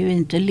kan ju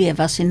inte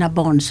leva sina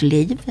barns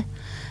liv.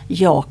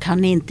 Jag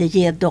kan inte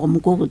ge dem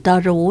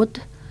goda råd.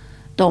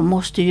 De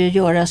måste ju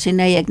göra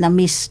sina egna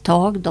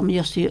misstag.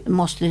 De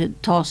måste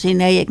ta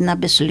sina egna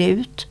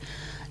beslut.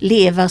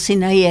 Leva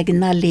sina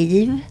egna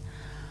liv.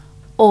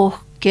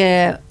 Och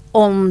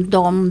om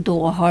de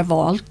då har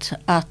valt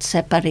att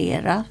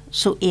separera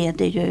så är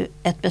det ju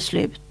ett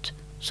beslut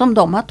som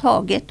de har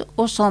tagit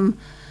och som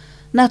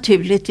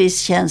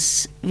naturligtvis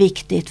känns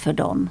viktigt för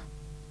dem.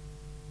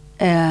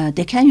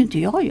 Det kan ju inte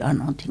jag göra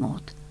någonting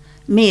åt.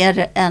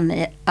 Mer än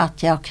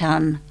att jag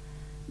kan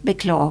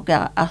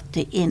beklaga att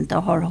det inte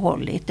har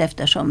hållit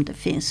eftersom det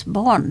finns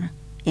barn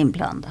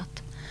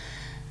inblandat.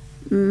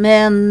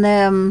 Men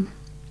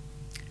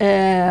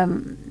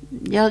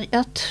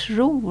jag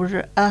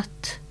tror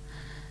att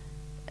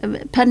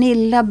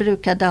Pernilla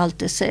brukade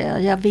alltid säga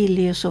jag vill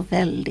ju så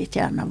väldigt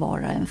gärna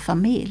vara en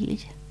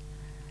familj.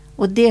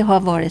 Och det har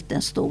varit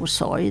en stor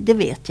sorg, det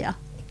vet jag,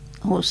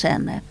 hos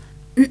henne.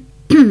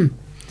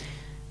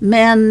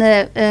 Men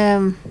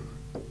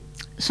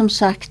som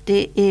sagt,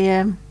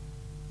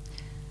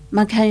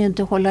 man kan ju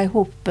inte hålla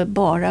ihop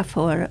bara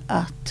för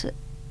att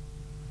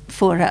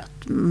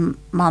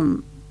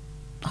man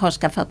har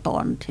skaffat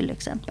barn till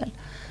exempel.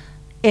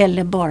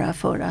 Eller bara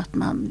för att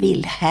man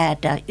vill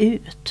härda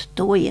ut.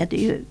 Då är det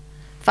ju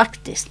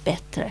faktiskt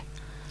bättre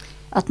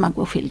att man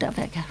går skilda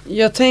vägar.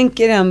 Jag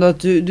tänker ändå att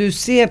du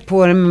ser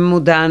på det med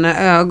moderna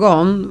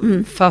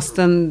ögon.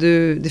 Fastän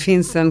det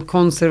finns en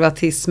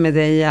konservatism med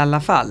dig i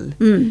alla fall.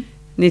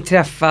 Ni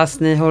träffas,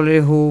 ni håller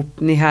ihop,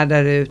 ni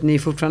härdar ut. Ni är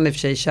fortfarande i och för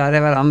sig kära i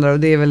varandra. Och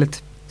det är väl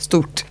ett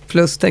stort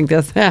plus tänkte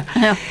jag säga.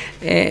 Ja.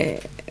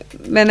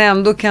 Men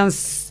ändå kan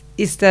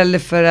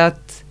istället för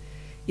att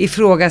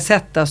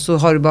ifrågasätta så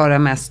har du bara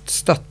mest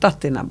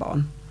stöttat dina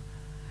barn.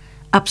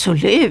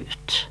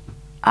 Absolut.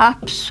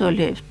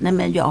 Nej,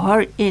 men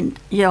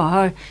jag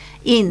har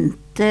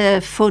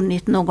inte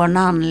funnit någon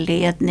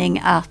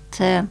anledning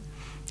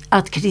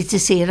att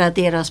kritisera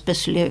deras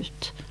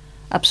beslut.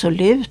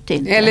 Absolut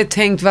inte. Eller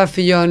tänkt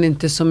varför gör ni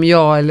inte som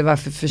jag eller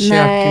varför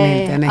försöker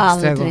ni inte en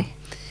extra gång?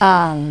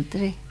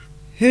 Aldrig.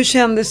 Hur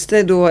kändes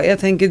det då? Jag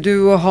tänker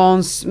du och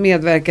Hans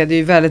medverkade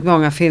i väldigt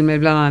många filmer,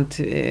 bland annat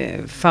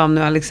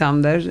Fanny och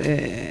Alexander.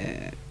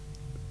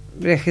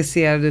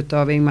 Regisserad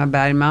utav Ingmar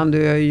Bergman.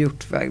 Du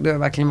har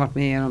verkligen varit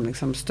med i de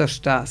liksom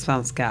största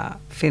svenska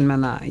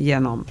filmerna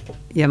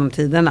genom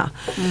tiderna.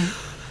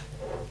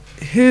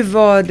 Hur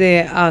var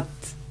det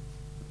att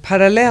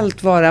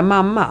parallellt vara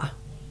mamma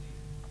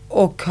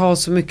och ha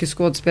så mycket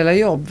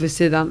skådespelarjobb vid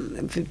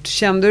sidan?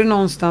 Kände du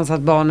någonstans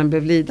att barnen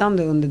blev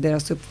lidande under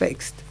deras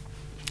uppväxt?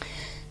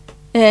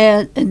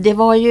 Det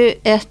var ju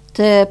ett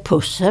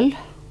pussel.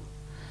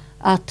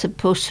 Att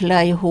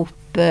pussla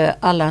ihop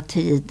alla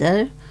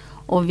tider.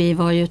 Och vi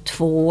var ju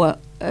 2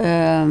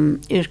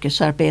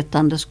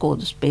 yrkesarbetande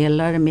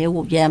skådespelare med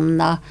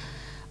ojämna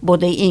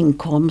både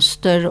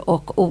inkomster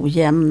och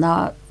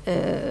ojämna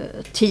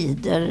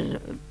tider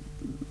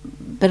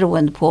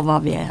beroende på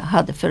vad vi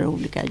hade för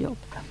olika jobb.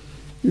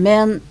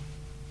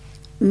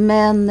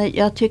 Men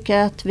jag tycker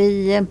att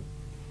vi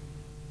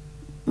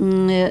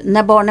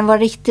när barnen var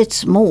riktigt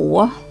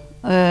små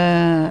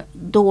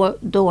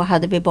då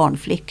hade vi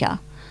barnflicka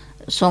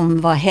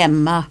som var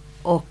hemma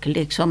och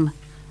liksom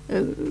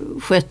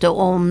skötte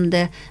om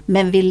det.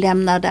 Men vi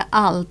lämnade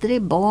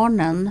aldrig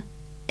barnen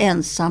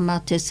ensamma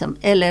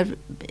eller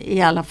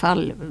i alla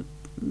fall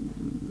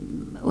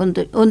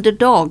under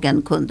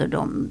dagen kunde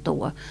de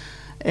då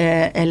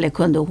eller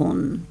kunde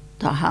hon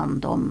ta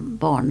hand om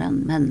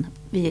barnen, men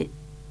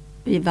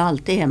vi var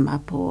alltid hemma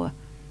på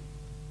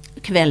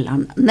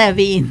kvällarna när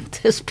vi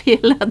inte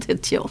spelade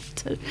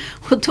teater.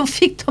 Och då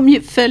fick de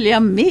ju följa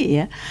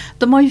med.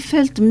 De har ju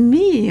följt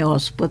med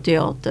oss på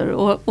teater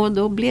och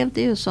då blev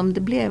det ju som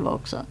det blev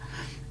också.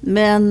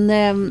 Men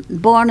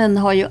barnen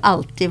har ju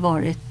alltid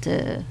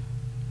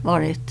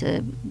varit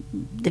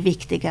det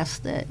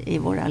viktigaste i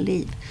våra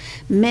liv.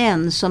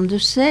 Men som du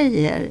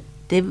säger,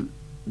 det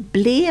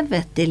blev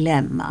ett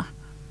dilemma.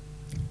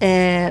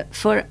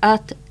 För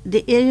att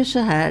det är ju så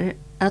här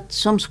att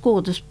som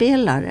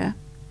skådespelare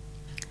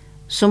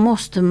så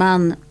måste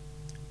man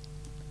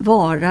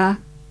vara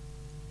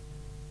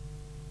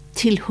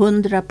till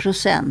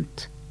 100%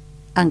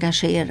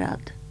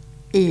 engagerad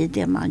i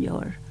det man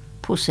gör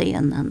på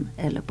scenen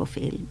eller på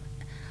film.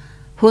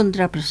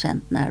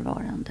 100%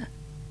 närvarande.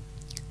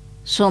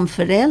 Som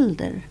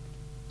förälder,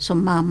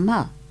 som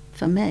mamma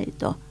för mig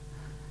då,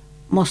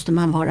 måste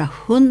man vara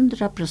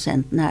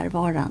 100%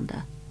 närvarande.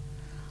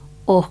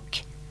 Och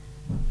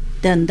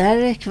den där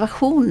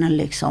ekvationen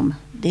liksom,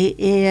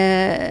 det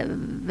är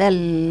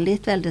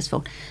väldigt, väldigt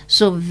svårt.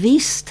 Så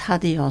visst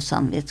hade jag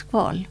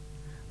samvetskval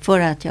för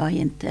att jag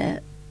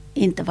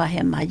inte var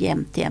hemma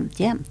jämt.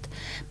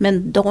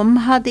 Men de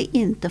hade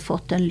inte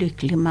fått en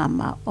lycklig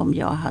mamma om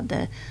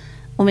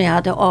jag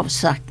hade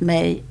avsagt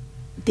mig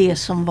det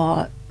som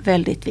var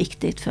väldigt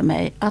viktigt för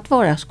mig, att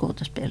vara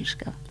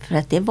skådespelerska. För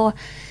att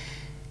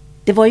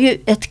det var ju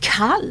ett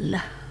kall.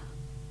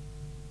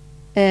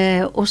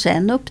 Och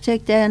sen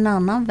upptäckte jag en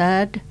annan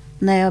värld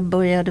när jag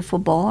började få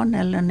barn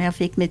eller när jag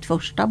fick mitt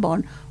första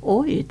barn.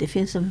 Oj, det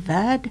finns en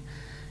värld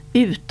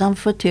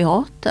utanför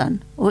teatern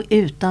och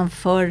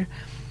utanför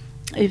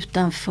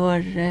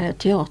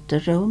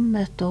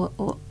teaterrummet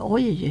och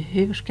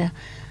oj,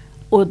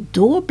 och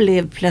då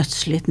blev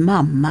plötsligt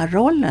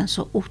mammarollen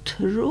så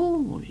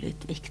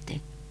otroligt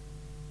viktig.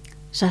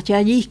 Så att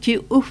jag gick ju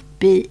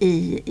upp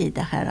i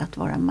det här att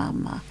vara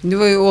mamma. Det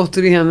var ju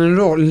återigen en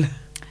roll.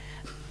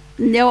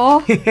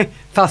 Ja,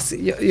 fast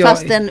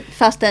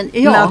en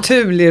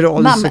naturlig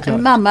roll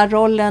såklart.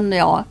 Mammarollen,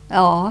 ja.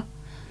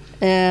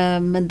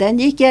 Men den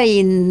gick jag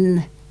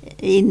in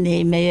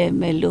i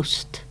med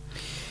lust.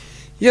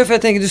 Ja, för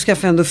jag tänker du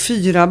skaffar ändå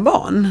 4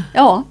 barn.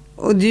 Ja.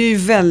 Och det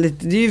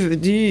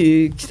är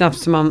ju knappt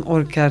som man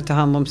orkar ta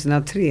hand om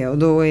sina 3. Och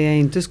då är jag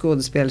inte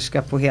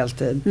skådespelerska på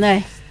heltid.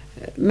 Nej.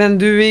 Men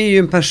du är ju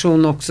en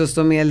person också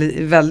som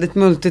är väldigt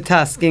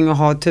multitasking och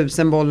har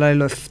 1000 bollar i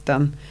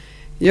luften.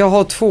 Jag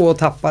har 2 och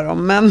tappar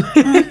dem, men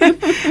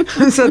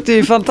så att det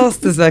är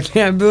fantastiskt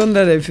verkligen. Jag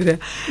beundrar dig för det.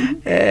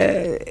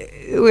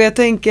 Och jag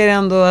tänker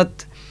ändå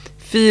att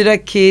 4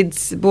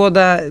 kids,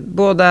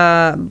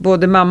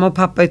 både mamma och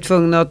pappa är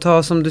tvungna att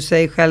ta, som du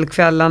säger själv,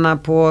 kvällarna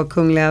på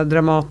Kungliga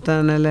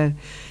Dramaten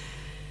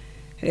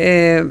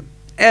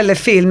eller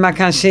filma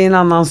kanske i en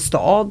annan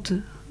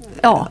stad.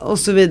 Ja, och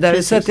så vidare.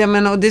 Precis. Så att jag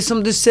menar, och det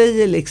som du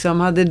säger liksom,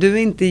 hade du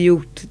inte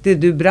gjort det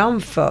du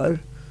brann för,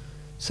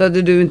 så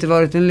hade du inte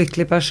varit en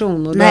lycklig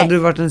person och då hade du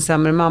varit en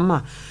sämre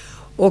mamma.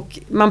 Och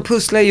man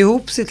pusslar ju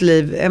ihop sitt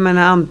liv. Jag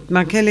menar,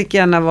 man kan lika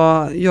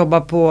gärna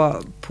jobba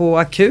på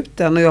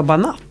akuten och jobba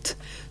natt.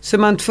 Så är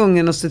man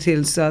tvungen att se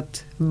till så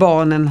att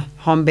barnen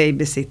har en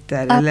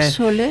babysitter.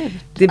 Absolut.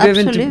 Det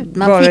behöver inte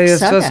Man bara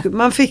fixar det.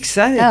 Man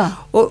fixar det. Ja.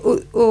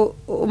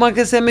 Och man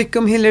kan säga mycket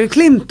om Hillary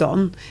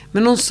Clinton.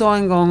 Men hon sa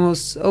en gång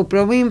hos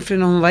Oprah Winfrey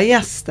när hon var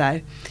gäst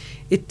där: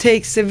 It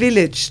takes a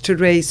village to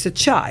raise a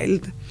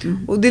child.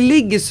 Och det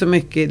ligger så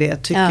mycket i det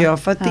tycker jag.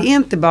 För att det är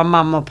inte bara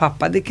mamma och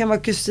pappa. Det kan vara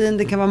kusin,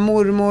 det kan vara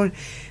mormor.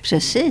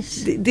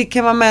 Precis. Det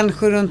kan vara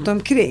människor runt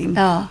omkring.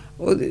 Ja.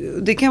 Och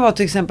det kan vara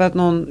till exempel att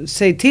någon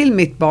säger till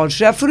mitt barn,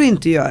 så där får du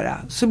inte göra.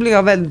 Så blir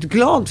jag väldigt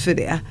glad för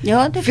det.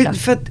 Ja, det är klart.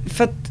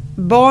 För att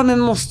barnen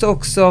måste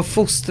också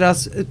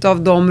fostras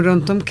av dem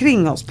runt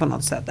omkring oss på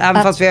något sätt.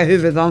 Även fast vi har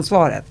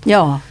huvudansvaret.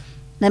 Ja,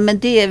 nej men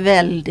det är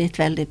väldigt,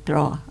 väldigt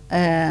bra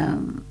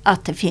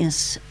att det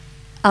finns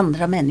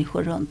andra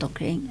människor runt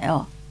omkring.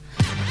 Ja.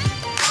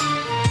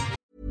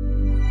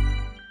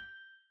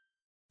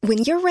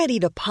 When you're ready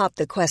to pop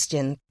the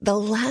question, the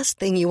last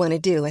thing you want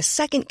to do is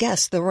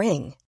second-guess the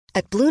ring.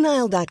 At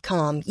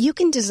BlueNile.com, you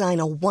can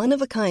design a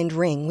one-of-a-kind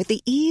ring with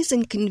the ease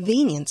and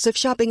convenience of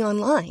shopping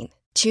online.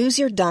 Choose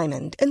your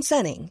diamond and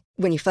setting.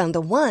 When you find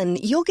the one,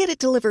 you'll get it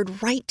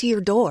delivered right to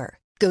your door.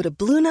 Go to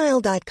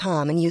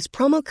BlueNile.com and use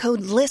promo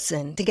code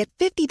LISTEN to get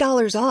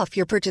 $50 off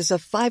your purchase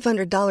of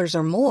 $500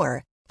 or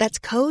more. That's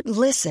code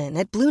LISTEN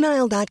at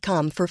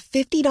BlueNile.com for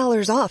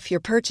 $50 off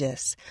your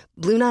purchase.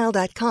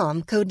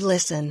 BlueNile.com, code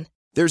LISTEN.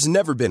 There's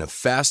never been a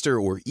faster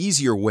or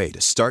easier way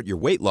to start your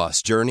weight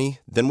loss journey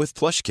than with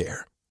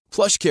PlushCare.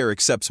 PlushCare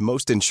accepts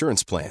most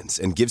insurance plans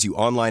and gives you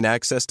online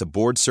access to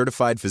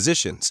board-certified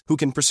physicians who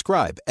can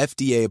prescribe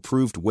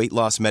FDA-approved weight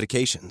loss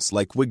medications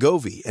like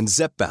Wegovy and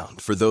Zepbound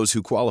for those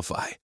who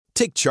qualify.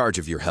 Take charge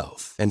of your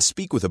health and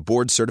speak with a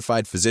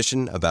board-certified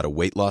physician about a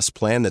weight loss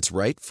plan that's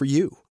right for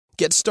you.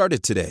 Get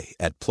started today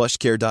at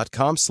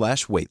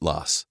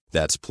plushcare.com/weightloss.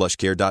 That's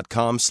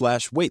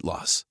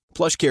plushcare.com/weightloss.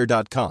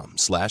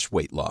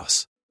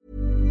 plushcare.com/weightloss.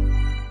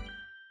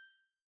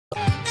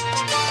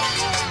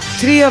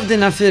 3 av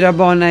dina 4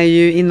 barn är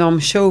ju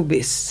inom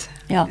showbiz.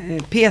 Ja.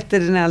 Peter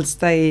den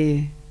äldsta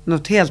är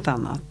något helt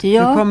annat.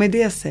 Ja. Hur kommer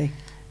det sig?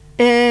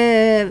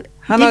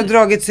 Han har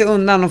dragit sig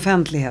undan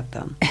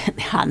offentligheten.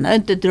 Han har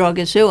inte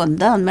dragit sig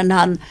undan,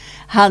 men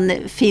han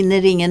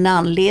finner ingen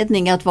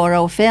anledning att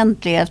vara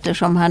offentlig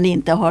eftersom han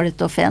inte har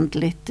ett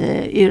offentligt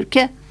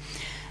yrke.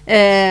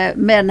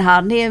 Men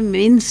han är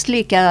minst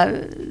lika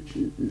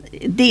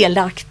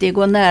delaktig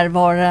och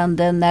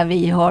närvarande när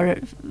vi har,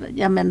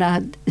 jag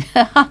menar,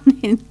 han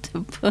är inte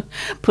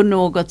på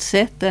något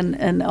sätt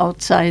en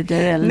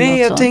outsider eller Nej, något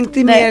jag sånt.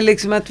 tänkte mer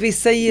liksom att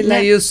vissa gillar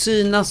Nej. ju att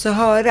synas och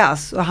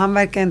höras, och han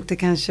verkar inte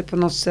kanske på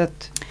något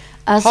sätt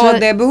Alltså, ha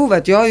det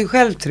behovet. Jag har ju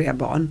själv 3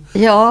 barn.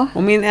 ja,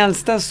 Och min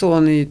äldsta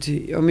son är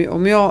ju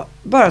om jag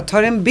bara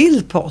tar en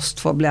bild på oss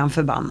två blir han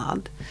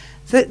förbannad.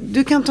 Så,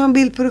 du kan ta en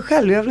bild på dig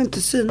själv, jag vill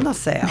inte synas,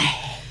 säger jag.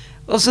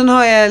 Och sen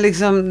har jag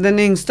liksom den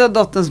yngsta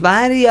dottern som bara,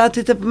 här är jag,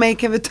 titta på mig,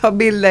 kan vi ta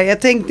bilder?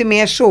 Jag tänkte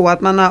mer så,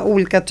 att man har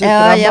olika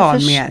typer av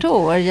barn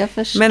jag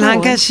förstår. Men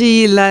han kanske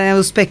gillar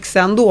att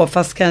spexa ändå,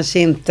 fast kanske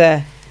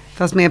inte,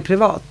 fast mer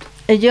privat.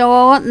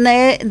 Ja,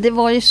 nej, det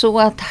var ju så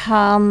att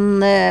han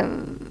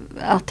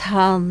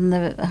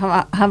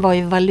var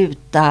ju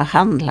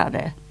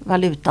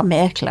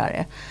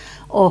valutamäklare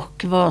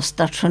och var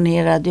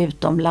stationerad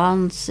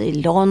utomlands i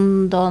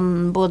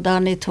London, bodde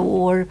han i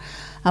 2 år.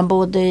 Han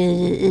bodde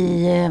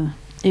i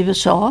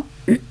USA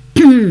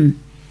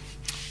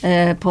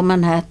på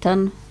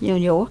Manhattan, New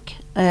York,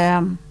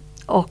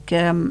 och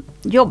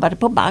jobbade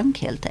på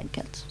bank helt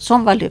enkelt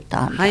som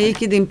valutahandlare. Han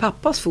gick i din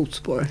pappas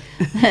fotspår.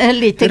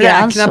 Lite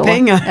grann Räkna så.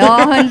 pengar.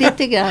 Ja,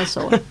 lite grann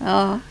så.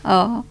 Ja.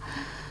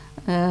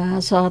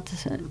 Han sa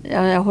att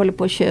jag håller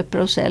på och köper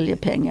och säljer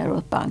pengar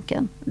åt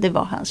banken. Det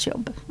var hans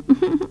jobb.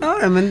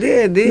 Ja, men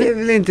det är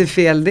väl inte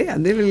fel det.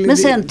 Det är väl Men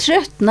sen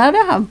tröttnade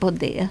han på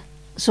det.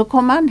 Så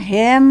kom han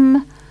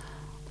hem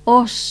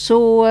och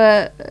så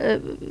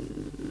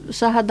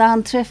hade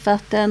han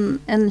träffat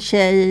en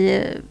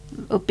tjej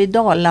uppe i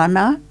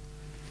Dalarna.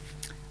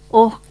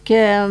 Och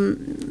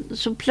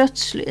så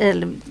plötsligt,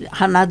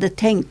 han hade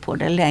tänkt på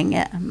det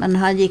länge, men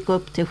han gick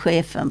upp till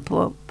chefen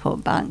på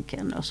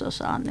banken och så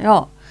sa han,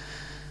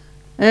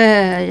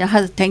 jag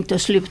hade tänkt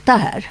att sluta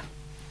här.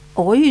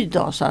 Oj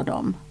då, sa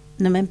de.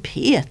 Nej men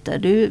Peter,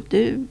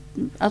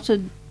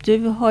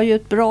 du har ju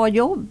ett bra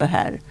jobb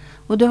här.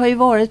 Och du har ju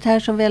varit här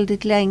så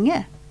väldigt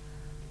länge.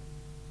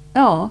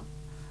 Ja.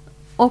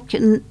 Och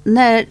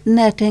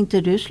när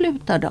tänkte du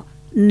sluta då?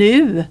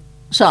 Nu,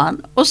 sa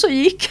han. Och så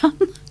gick han.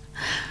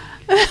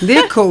 Det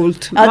är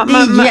coolt. Ja, det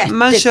är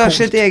man kör jättecoolt.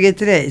 sitt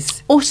eget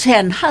race. Och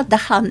sen hade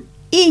han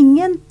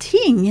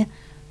ingenting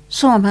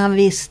som han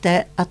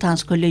visste att han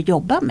skulle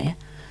jobba med.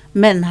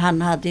 Men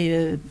han hade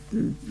ju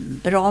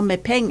bra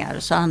med pengar,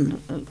 så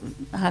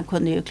han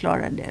kunde ju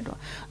klara det då.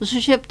 Och så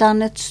köpte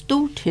han ett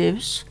stort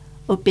hus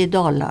uppe i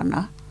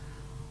Dalarna.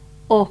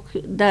 Och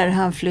där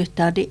han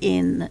flyttade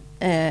in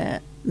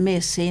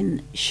med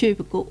sin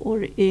 20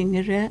 år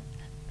yngre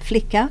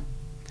flicka.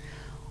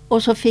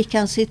 Och så fick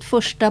han sitt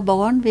första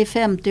barn vid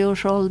 50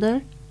 års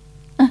ålder.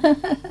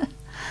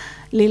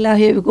 Lilla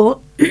Hugo.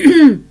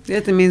 Det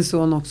heter min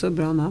son också,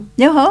 bra namn.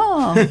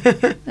 Jaha,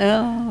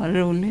 ja, vad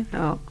roligt.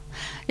 Ja.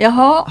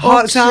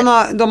 Jaha, Så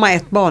de har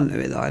 1 barn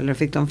nu idag, eller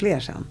fick de fler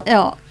sen?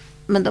 Ja,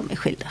 men de är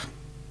skilda.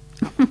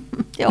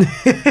 Ja.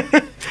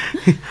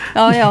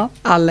 Ja.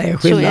 Alla är Så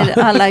skilda. är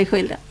det, alla är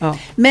skilda. Ja.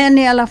 Men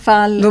i alla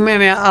fall. Då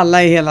menar jag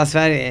alla i hela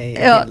Sverige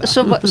är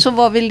skilda. Så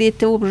var vi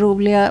lite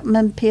oroliga.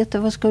 Men Peter,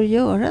 vad ska du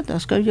göra då?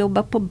 Ska du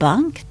jobba på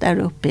bank där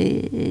uppe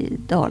i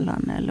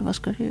Dalarna? Eller vad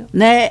ska du göra?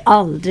 Nej,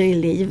 aldrig i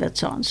livet,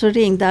 sa han. Så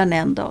ringde han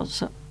en dag och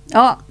sa,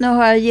 ja, nu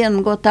har jag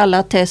genomgått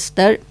alla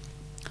tester.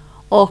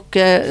 Och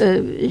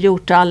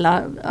gjort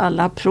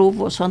alla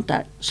prov och sånt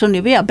där. Så nu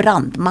är jag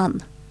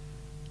brandman.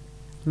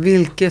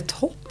 Vilket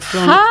hopp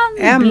från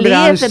Han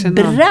blev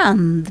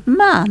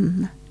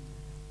brandman.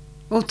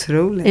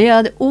 Otroligt.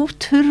 Ja,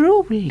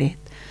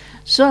 otroligt.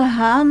 Så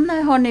han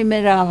har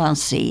numera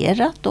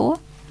avancerat då.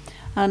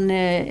 Han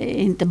är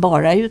inte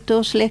bara ute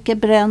och släcker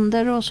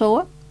bränder och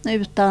så.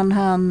 Utan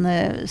han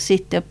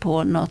sitter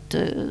på något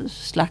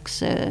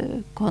slags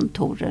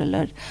kontor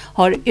eller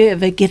har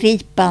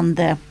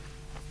övergripande.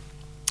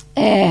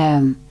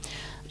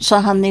 Så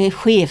han är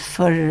chef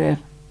för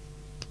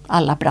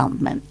alla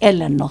brandmän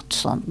eller något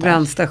sånt där.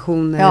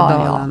 Brandstationer i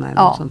Dalarna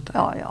eller något sånt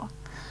där. Ja.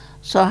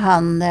 Så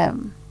han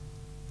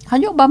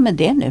jobbar med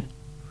det nu.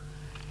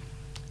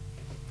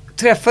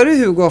 Träffar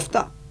du Hugo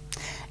ofta?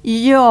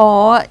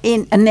 Ja,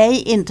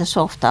 nej inte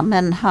så ofta,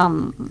 men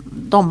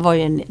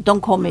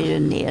de kommer ju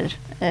ner,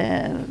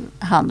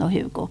 han och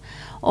Hugo.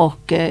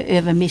 Och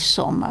över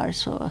midsommar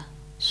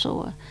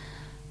så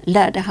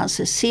lärde han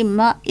sig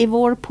simma i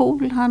vår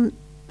pool. Han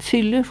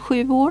fyller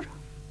 7 år.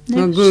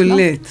 Vad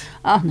gulligt.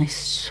 Ja, han är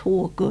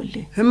så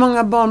gullig. Hur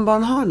många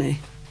barnbarn har ni?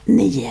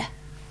 9.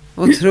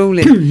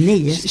 Otroligt.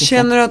 9 stycken.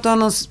 Känner du att du har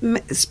någon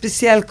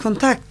speciell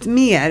kontakt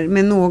mer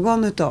med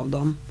någon utav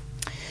dem?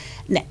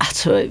 Nej,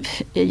 alltså,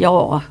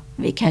 ja,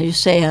 vi kan ju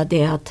säga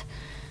det att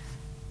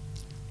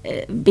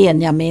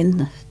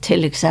Benjamin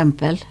till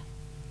exempel,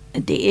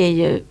 det är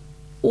ju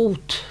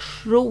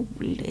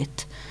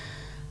otroligt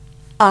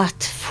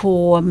att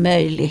få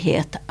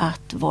möjlighet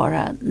att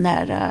vara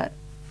nära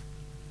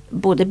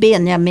både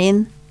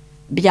Benjamin,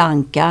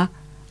 Bianca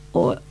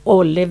och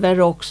Oliver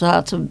också,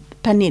 alltså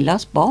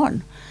Pernillas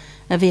barn.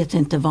 Jag vet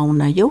inte vad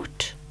hon har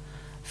gjort,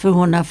 för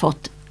hon har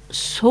fått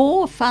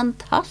så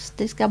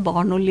fantastiska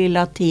barn, och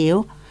lilla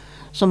Theo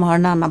som har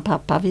en annan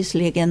pappa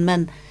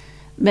visserligen,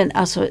 men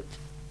alltså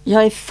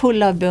jag är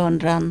full av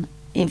beundran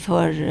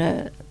inför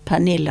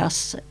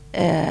Pernillas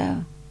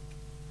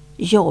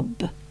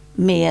jobb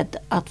med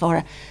att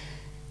vara.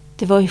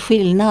 Det var ju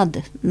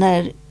skillnad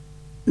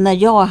när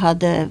jag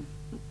hade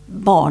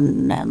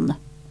barnen,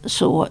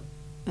 så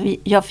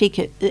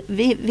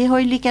vi har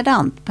ju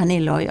likadant,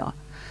 Pernilla och jag.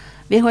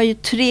 Vi har ju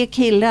 3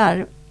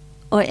 killar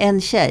och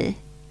en tjej.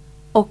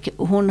 Och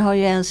hon har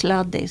ju en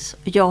sladdis.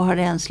 Jag har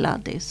en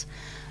sladdis.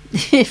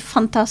 Det är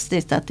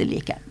fantastiskt att det är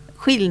lika.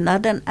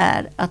 Skillnaden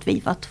är att vi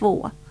var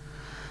 2.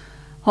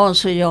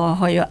 Hans och jag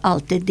har ju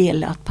alltid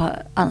delat på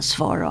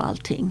ansvar och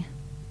allting.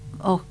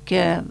 Och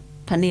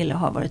Pernilla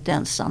har varit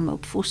ensam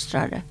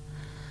uppfostrare.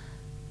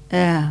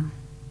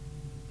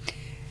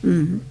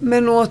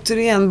 Men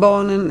återigen,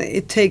 barnen,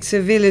 it takes a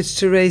village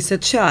to raise a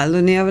child.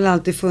 Och ni har väl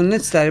alltid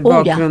funnits där i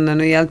bakgrunden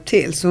och hjälpt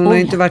till. Så hon har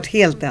ju inte varit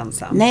helt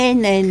ensam.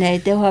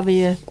 Nej, det har vi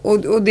ju.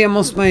 Och det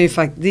måste man ju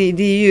faktiskt,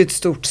 det är ju ett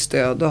stort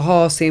stöd att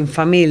ha sin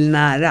familj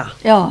nära.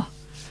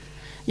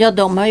 Ja,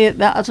 de har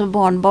ju, alltså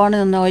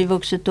barnbarnen har ju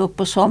vuxit upp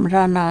på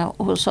somrarna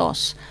hos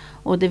oss.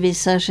 Och det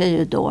visar sig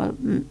ju då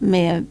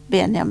med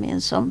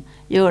Benjamin som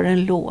gör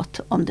en låt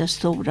om det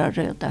stora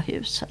röda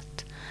huset.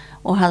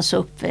 Och hans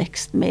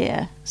uppväxt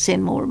med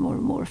sin mormor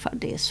och morfar,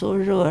 det är så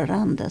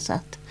rörande så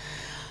att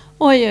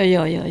oj.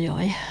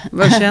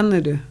 Vad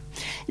känner du?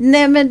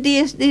 Nej, men det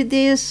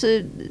är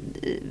så,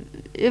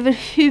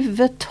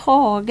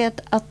 överhuvudtaget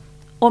att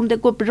om det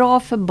går bra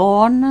för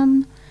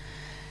barnen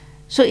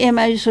så är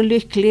man ju så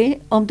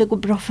lycklig. Om det går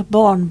bra för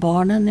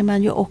barnbarnen är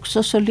man ju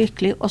också så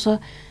lycklig. Och så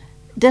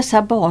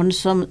dessa barn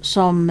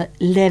som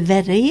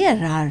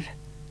levererar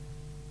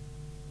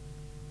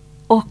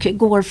och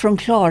går från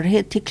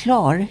klarhet till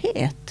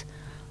klarhet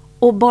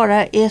och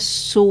bara är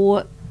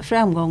så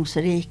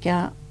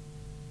framgångsrika.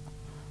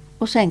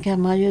 Och sen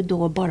kan man ju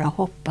då bara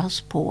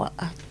hoppas på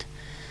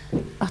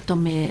att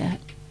de är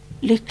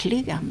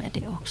lyckliga med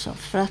det också.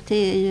 För att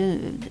det är ju,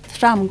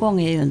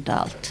 framgång är ju inte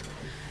allt.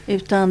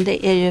 Utan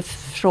det är ju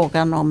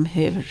frågan om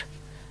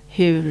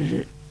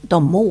hur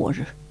de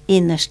mår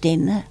innerst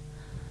inne.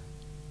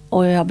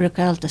 Och jag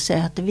brukar alltid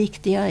säga att det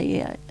viktiga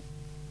är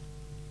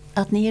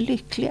att ni är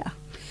lyckliga.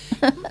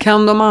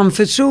 Kan de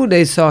anförtro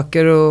dig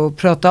saker och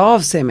prata av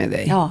sig med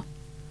dig? Ja,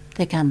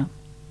 det kan de.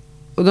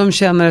 Och de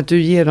känner att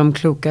du ger dem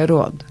kloka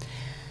råd?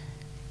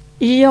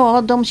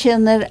 Ja, de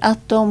känner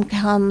att de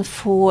kan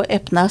få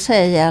öppna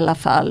sig i alla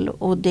fall.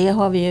 Och det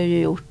har vi ju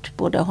gjort,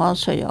 både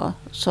Hans och jag.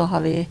 Så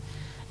har vi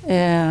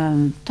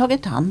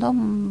tagit hand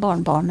om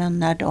barnbarnen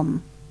när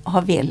de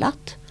har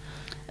velat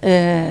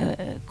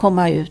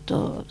komma ut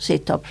och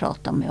sitta och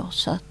prata med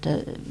oss. Så att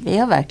vi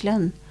har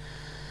verkligen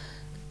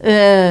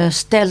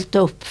ställt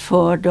upp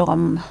för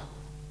dem.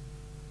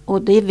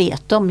 Och det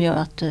vet de ju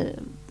att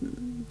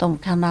de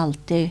kan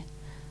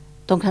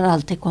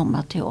alltid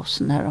komma till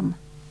oss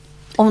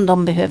om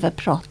de behöver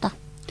prata.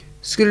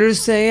 Skulle du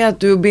säga att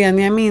du och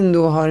Benjamin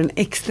då har en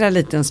extra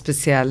liten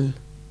speciell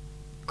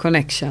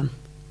connection?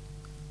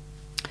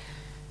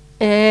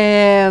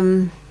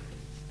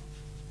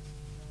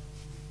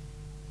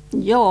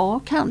 Ja,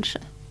 kanske.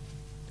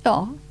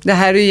 Ja. Det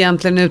här är ju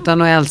egentligen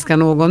utan att älska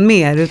någon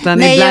mer. Utan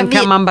Nej, ibland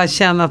kan man bara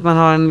känna att man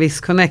har en viss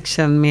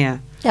connection med.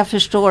 Jag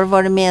förstår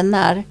vad du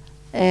menar.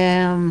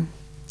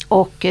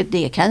 Och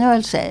det kan jag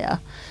väl säga.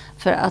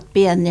 För att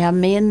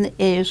Benjamin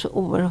är ju så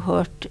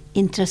oerhört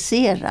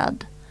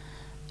intresserad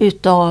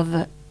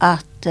utav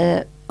att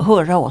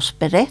höra oss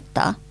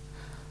berätta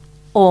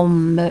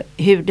om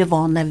hur det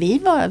var när vi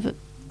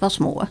var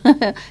små.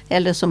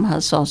 Eller som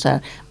han sa så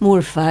här,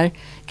 morfar,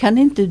 kan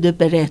inte du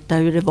berätta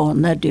hur det var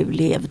när du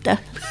levde?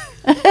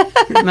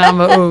 När han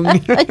var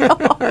ung.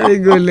 Ja. Det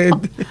är gulligt.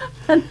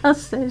 Han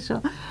säger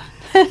så.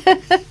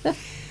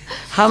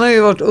 Han har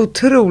ju varit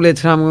otroligt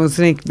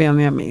framgångsrik,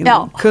 Benjamin.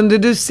 Ja. Kunde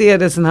du se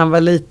det sen han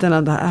var liten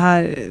att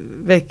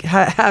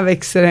här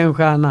växer en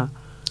stjärna?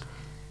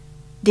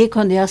 Det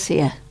kunde jag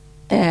se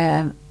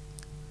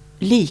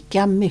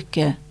lika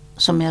mycket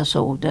som jag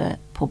såg det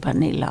på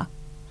Pernilla.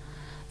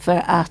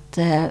 För att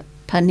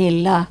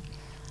Pernilla,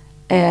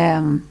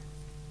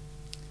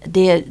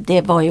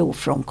 det var ju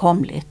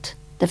ofrånkomligt.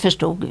 Det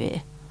förstod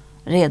vi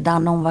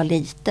redan när hon var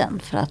liten.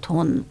 För att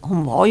hon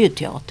var ju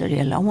teater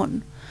hela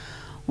hon.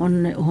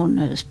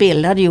 Hon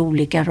spelade ju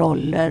olika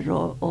roller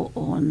och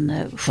hon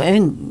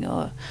sjöng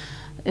och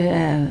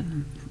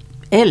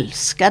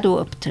älskade att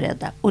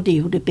uppträda. Och det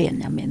gjorde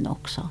Benjamin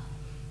också.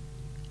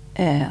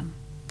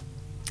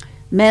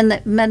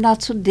 Men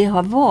alltså det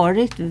har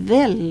varit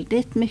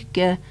väldigt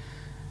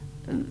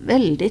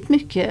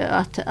mycket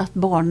att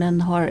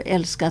barnen har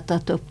älskat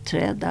att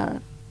uppträda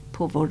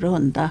på vår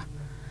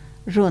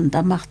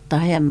runda matta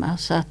hemma.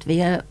 Så att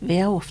vi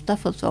har ofta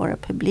fått vara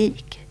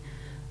publik.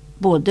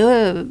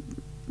 Både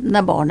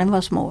när barnen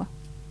var små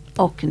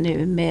och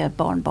nu med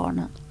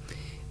barnbarnen.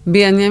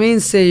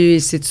 Benjamin säger ju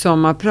i sitt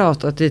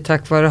sommarprat att det är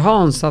tack vare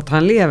Hans att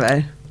han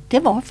lever. Det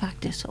var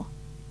faktiskt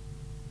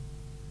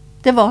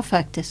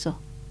så.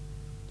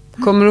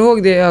 Kommer du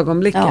ihåg det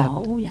ögonblicket?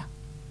 Ja,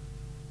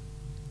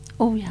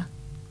 oh ja.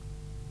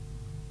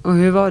 Och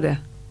hur var det?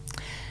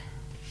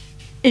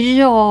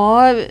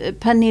 Ja,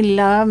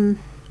 Pernilla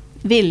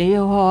ville ju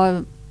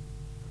ha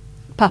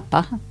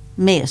pappa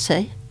med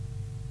sig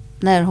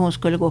när hon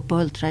skulle gå på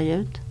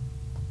ultraljud.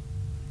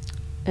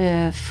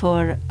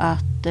 För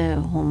att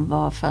hon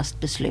var fast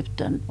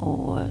besluten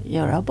att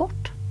göra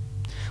abort.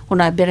 Hon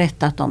har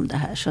berättat om det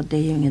här, så det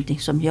är ju ingenting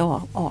som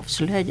jag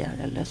avslöjar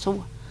eller så.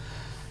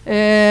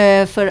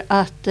 För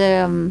att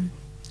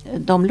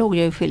de låg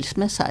ju i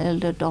skilsmässa,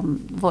 eller de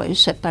var ju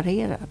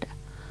separerade.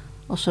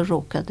 Och så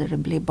råkade det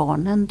bli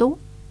barn ändå.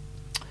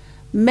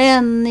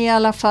 Men i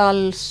alla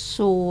fall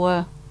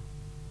så,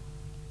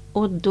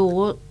 och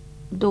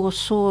då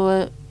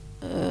så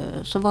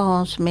var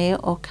Hans med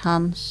och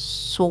han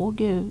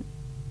såg ju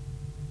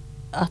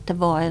att det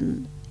var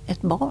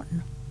ett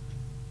barn.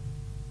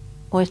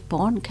 Och ett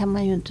barn kan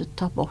man ju inte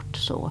ta bort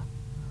så.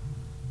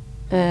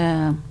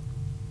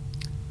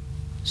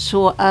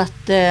 Så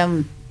att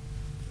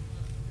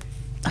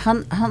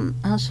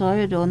han sa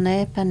ju då,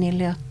 nej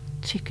Pernilla, jag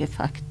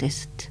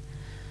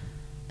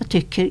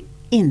tycker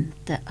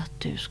inte att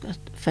du ska,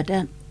 för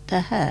det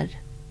här,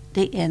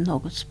 det är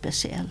något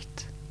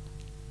speciellt,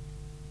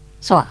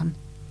 sa han.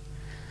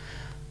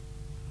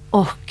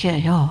 Och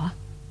ja,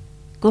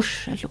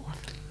 gudskelov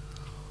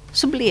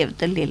så blev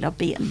det lilla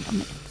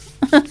Benjamin.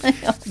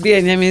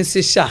 Benjamin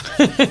syrsa.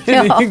 Det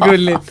är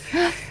gulligt.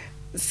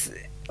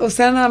 Och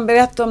sen han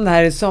berättade om det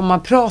här i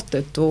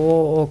sommarpratet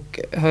och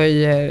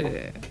höjer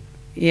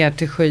er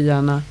till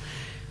skyarna.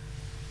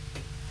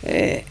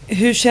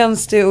 Hur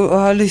känns det att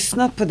ha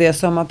lyssnat på det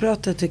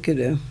sommarpratet, tycker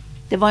du?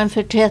 Det var en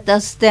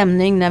förtätad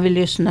stämning när vi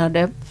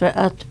lyssnade, för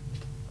att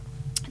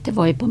det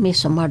var ju på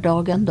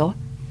midsommardagen då.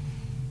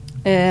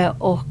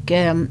 Och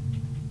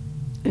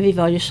vi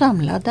var ju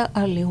samlade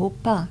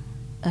allihopa.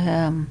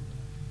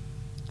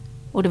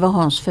 Och det var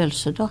Hans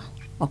födelsedag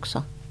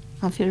också.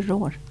 Han fyller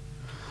år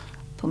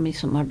på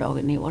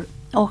midsommardagen i år.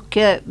 Och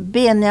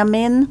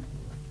Benjamin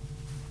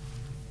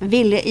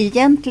ville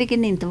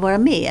egentligen inte vara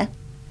med.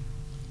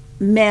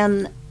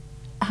 Men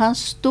han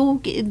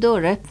stod i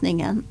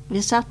dörröppningen.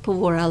 Vi satt på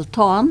vår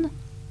altan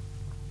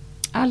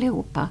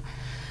allihopa.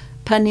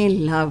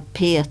 Pernilla,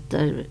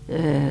 Peter,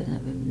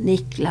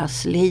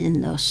 Niklas,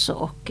 Linus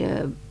och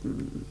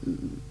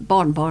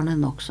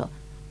barnbarnen också.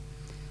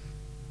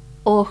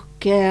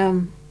 Och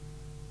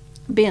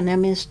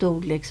Benjamin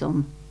stod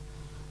liksom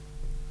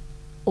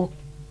och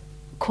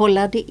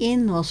kollade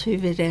in oss hur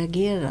vi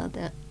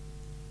reagerade.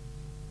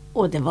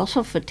 Och det var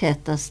så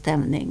förtätad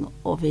stämning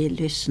och vi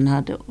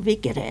lyssnade och vi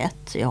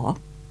grät, ja.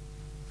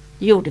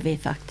 Det gjorde vi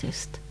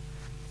faktiskt.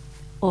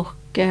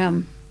 Och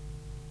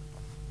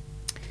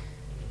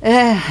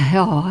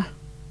ja.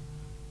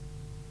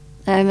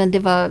 Nej, men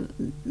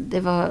det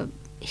var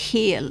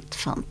helt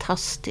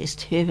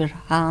fantastiskt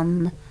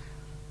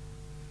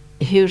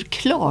hur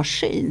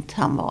klarsynt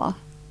han var.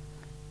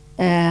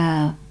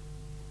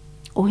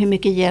 Och hur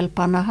mycket hjälp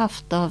han har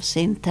haft av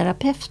sin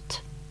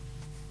terapeut.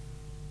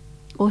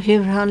 Och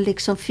hur han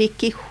liksom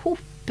fick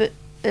ihop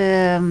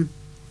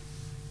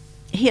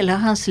hela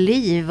hans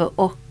liv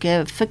och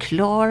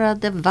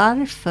förklarade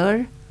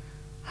varför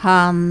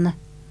han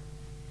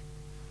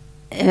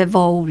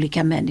var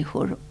olika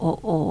människor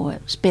och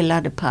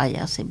spelade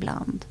pajas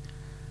ibland.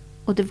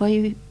 Och det var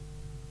ju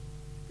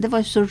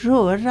så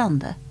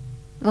rörande.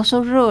 Det var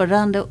så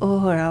rörande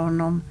att höra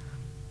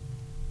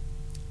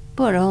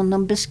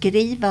honom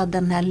beskriva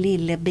den här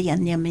lille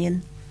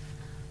Benjamin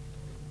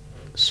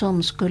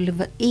som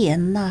skulle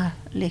ena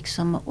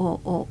liksom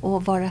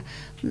och vara,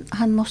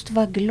 han måste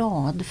vara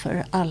glad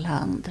för alla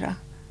andra.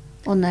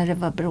 Och när det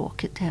var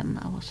bråkigt hemma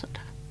och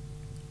sådär.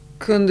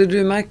 Kunde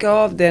du märka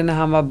av det när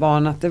han var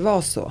barn att det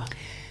var så?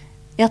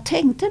 Jag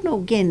tänkte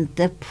nog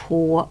inte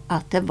på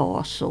att det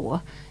var så.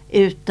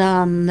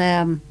 Utan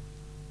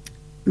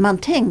man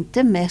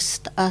tänkte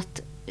mest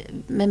att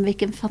men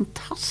vilken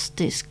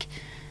fantastisk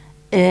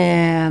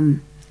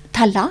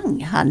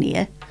talang han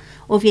är.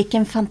 Och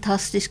vilken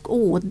fantastisk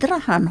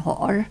ådra han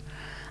har.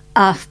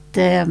 Att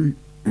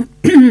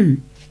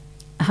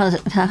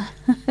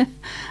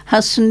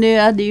han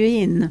snöade ju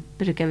in,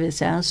 brukar vi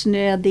säga. Han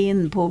snöade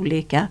in på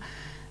olika.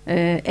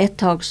 Ett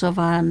tag så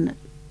var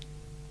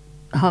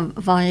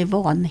han i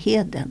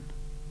Vanheden.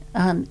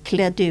 Han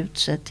klädde ut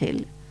sig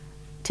till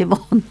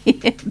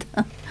Vanheden.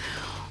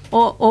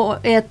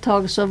 Och ett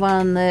tag så var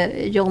han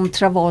John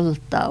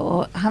Travolta.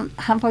 Och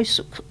han var ju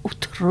så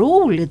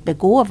otroligt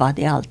begåvad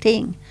i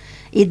allting.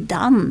 I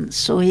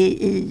dans och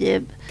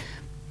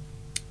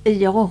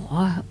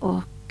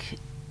och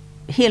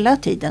hela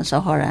tiden så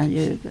har han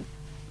ju,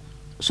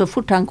 så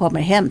fort han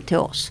kommer hem till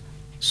oss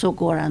så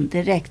går han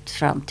direkt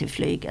fram till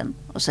flygeln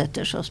och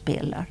sätter sig och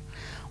spelar.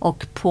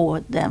 Och på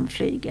den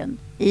flygeln,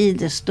 i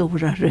det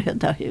stora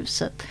röda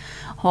huset,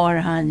 har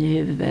han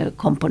ju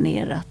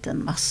komponerat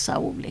en massa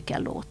olika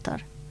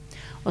låtar.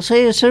 Och så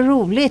är det så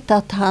roligt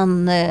att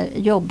han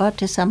jobbar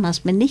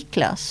tillsammans med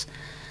Niklas,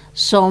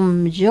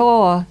 som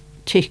jag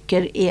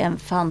tycker är en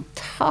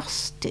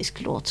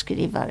fantastisk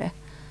låtskrivare.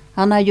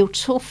 Han har gjort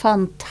så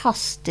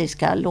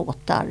fantastiska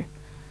låtar,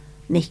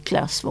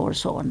 Niklas, vår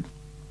son.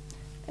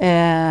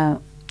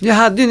 Jag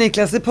hade ju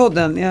Niklas i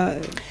podden.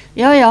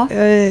 Ja.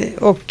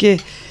 Och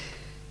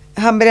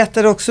han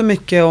berättade också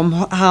mycket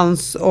om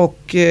hans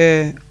och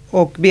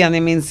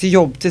Benjamins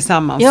jobb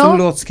tillsammans som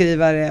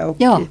låtskrivare. Och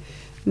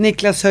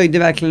Niklas höjde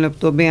verkligen upp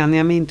då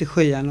Benjamin till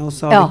skyarna och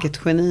sa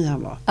vilket geni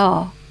han var.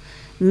 Ja,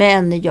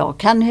 men jag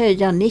kan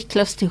höja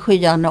Niklas till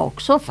skyarna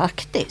också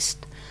faktiskt.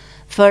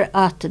 För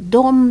att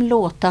de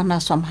låtarna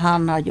som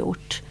han har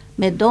gjort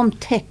med de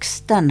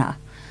texterna,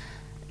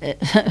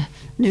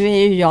 nu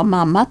är ju jag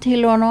mamma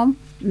till honom.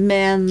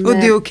 Men, och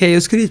det är okej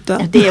att skryta.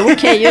 Det är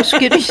okej att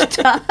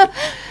skryta.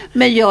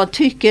 Men jag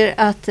tycker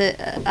att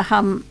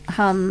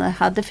han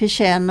hade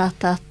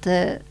förtjänat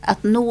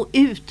att nå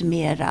ut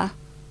mera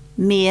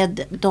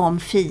med de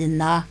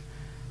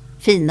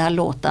fina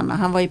låtarna.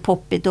 Han var ju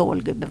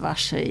popidol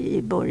gubevars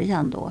i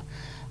början då.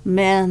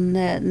 Men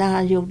när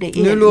han gjorde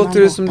egna låtar. Nu låter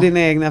du som dina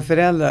egna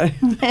föräldrar.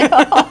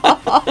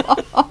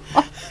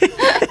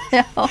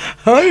 Ja.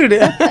 Hör du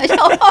det?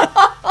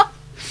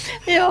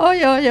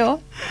 Ja.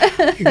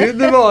 Gud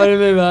bevare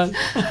mig väl.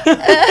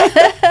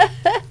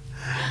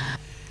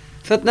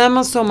 För att när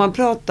man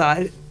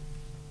sommarpratar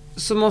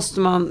så måste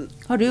man...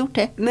 Har du gjort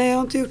det? Nej, jag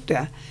har inte gjort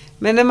det.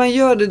 Men när man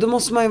gör det, då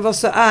måste man ju vara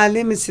så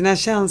ärlig med sina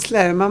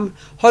känslor.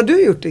 Har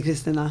du gjort det,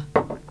 Kristina?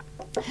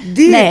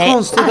 Det är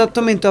konstigt att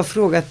de inte har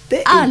frågat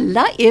dig.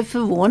 Alla är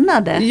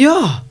förvånade.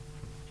 Ja.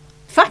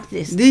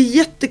 Faktiskt. Det är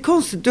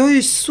jättekonstigt. Du har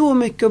ju så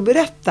mycket att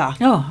berätta.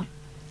 Ja.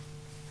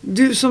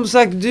 Du, som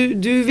sagt,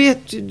 du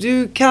vet,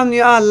 du kan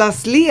ju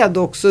allas led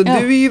också. Ja.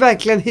 Du är ju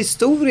verkligen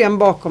historien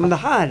bakom det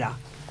här.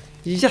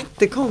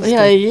 Jättekonstigt.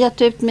 Jag har ju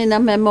gett ut mina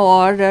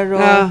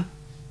memoarer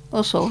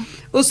och så.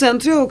 Och sen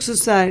tror jag också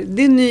så här,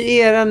 det är ny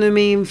era nu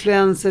med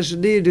influencers, och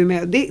det är du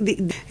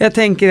med. Jag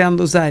tänker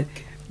ändå så här,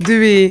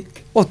 du är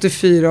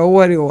 84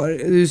 år i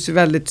år. Du ser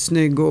väldigt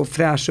snygg och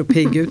fräsch och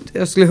pigg ut.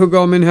 Jag skulle hugga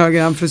av min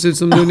högerarm för att se ut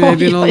som du nu är i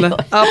din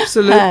ålder.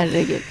 Absolut.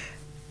 Herregud.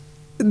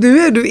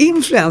 Du är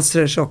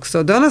influencers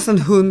också. Du har nästan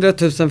 100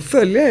 000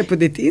 följare på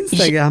ditt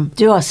Instagram.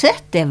 Du har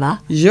sett det, va?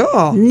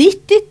 Ja.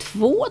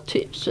 92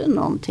 000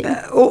 någonting.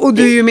 Och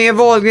du är ju med i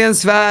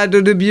Wahlgrens värld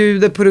och du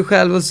bjuder på dig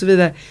själv och så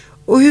vidare.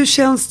 Och hur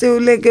känns det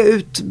att lägga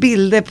ut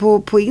bilder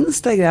på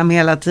Instagram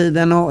hela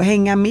tiden och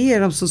hänga med i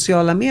de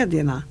sociala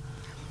medierna?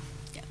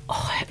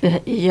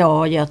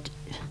 Ja,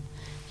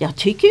 jag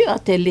tycker ju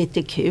att det är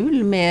lite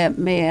kul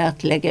med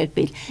att lägga ut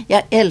bild.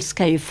 Jag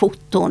älskar ju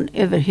foton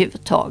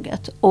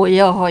överhuvudtaget. Och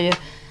jag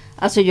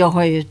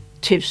har ju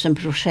 1000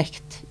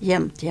 projekt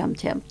jämt.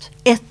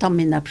 Ett av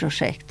mina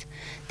projekt,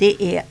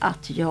 det är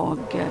att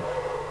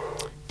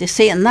det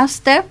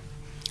senaste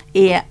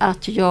är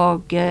att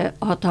jag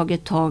har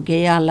tagit tag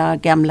i alla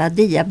gamla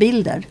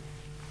diabilder.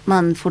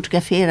 Man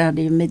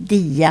fotograferade ju med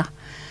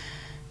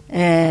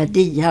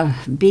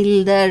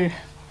diabilder.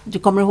 Du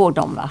kommer ihåg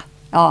dem, va?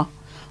 Ja.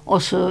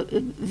 Och så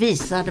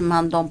visade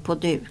man dem på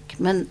duk.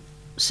 Men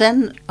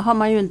sen har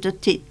man ju inte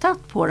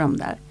tittat på dem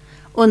där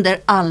under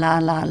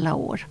alla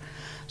år.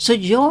 Så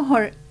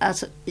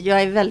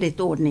jag är väldigt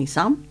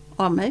ordningsam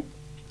av mig.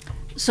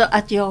 Så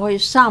att jag har ju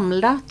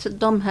samlat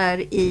de här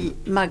i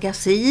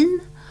magasin.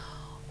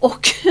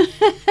 Och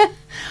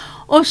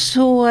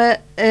så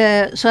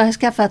har jag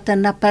skaffat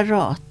en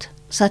apparat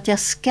så att jag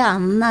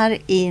skannar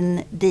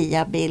in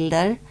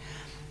diabilder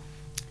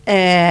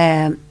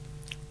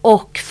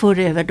och får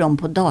över dem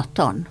på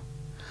datorn.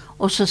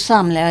 Och så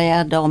samlar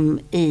jag dem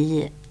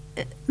i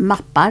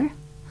mappar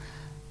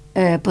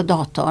på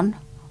datorn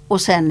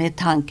Och sen är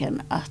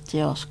tanken att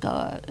jag ska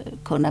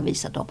kunna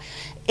visa dem.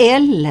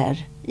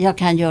 Eller jag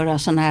kan göra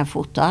sådana här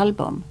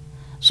fotoalbum.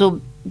 Så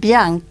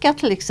Bianca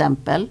till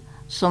exempel,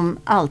 som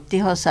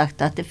alltid har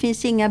sagt att det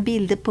finns inga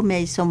bilder på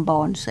mig som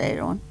barn,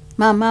 säger hon.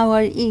 Mamma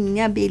har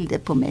inga bilder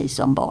på mig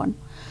som barn.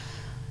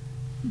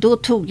 Då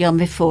tog jag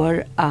mig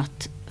för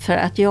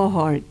att jag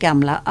har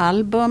gamla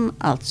album,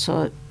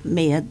 alltså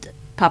med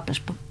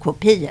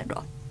papperskopior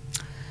då.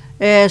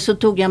 Så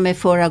tog jag mig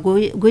för att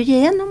gå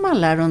igenom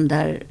alla de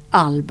där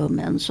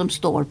albumen som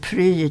står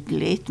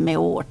prydligt med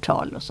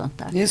årtal och sånt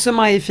där. Det är som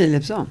Maj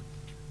Philipsson.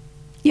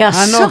 Jaså?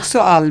 Han har också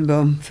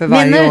album för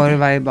varje år och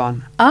varje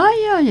barn.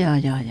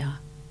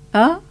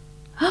 Ja.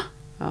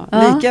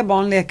 Ja, lika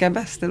barn lekar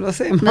bäst, eller vad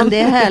säger man? Men det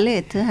är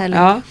härligt.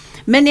 Ja.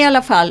 Men i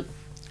alla fall,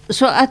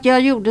 så att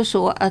jag gjorde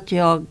så att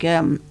jag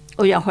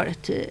har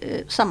ett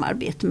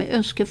samarbete med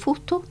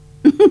Önskefoto.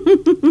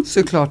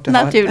 Såklart det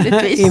har.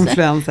 Naturligtvis.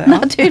 Influencer. Ja.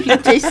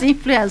 Naturligtvis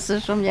influencer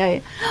som jag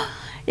är.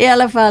 I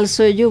alla fall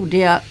så gjorde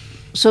jag,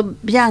 så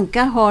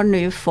Bianca har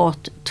nu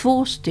fått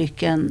 2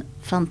 stycken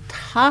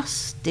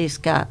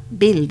fantastiska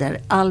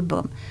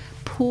bilderalbum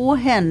på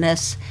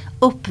hennes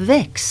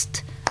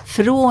uppväxt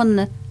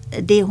från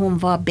det hon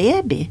var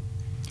baby.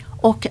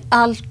 Och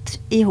allt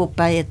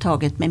ihopa är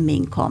taget med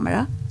min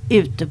kamera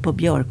ute på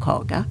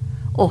Björkhaga.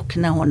 Och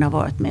när hon har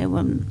varit med,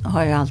 hon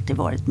har ju alltid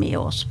varit med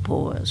oss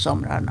på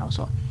somrarna och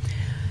så.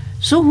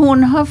 Så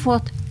hon har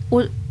fått,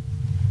 och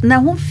när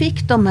hon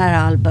fick de här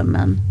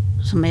albumen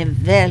som är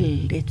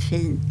väldigt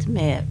fint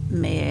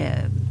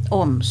med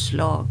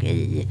omslag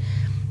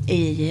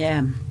i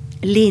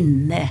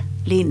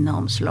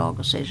linneomslag,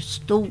 och så är det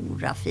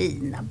stora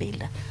fina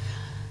bilder.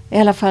 I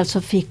alla fall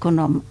så fick hon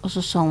dem och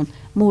så sa hon: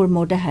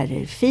 mormor, det här är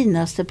det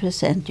finaste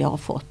present jag har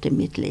fått i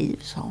mitt liv,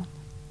 sa hon.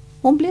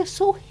 Hon blev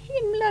så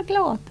himla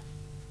glad.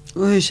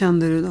 Och hur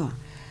kände du då?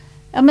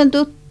 Ja, men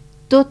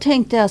då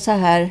tänkte jag så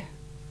här.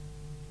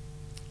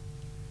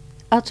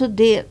 Alltså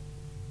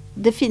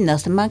det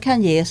finaste man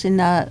kan ge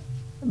sina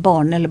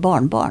barn eller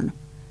barnbarn,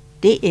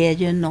 det är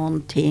ju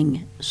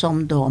någonting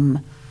som de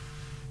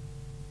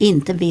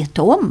inte vet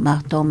om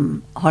att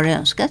de har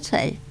önskat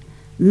sig.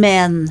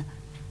 Men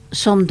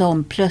som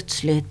de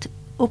plötsligt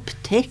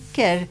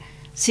upptäcker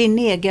sin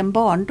egen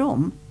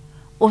barndom.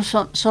 Och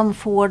som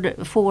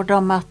får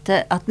dem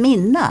att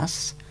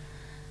minnas.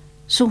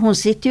 Så hon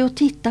sitter ju och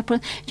tittar på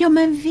den. Ja,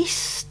 men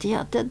visst, ja,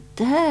 det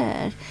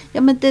där.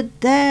 Ja, men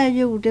det där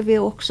gjorde vi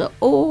också.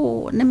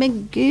 Nej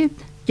men gud.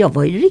 Jag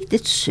var ju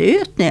riktigt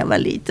söt när jag var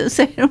liten,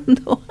 säger hon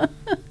då.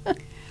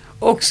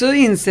 Också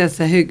inse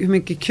sig hur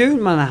mycket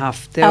kul man har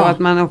haft det. Ja. Och att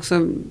man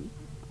också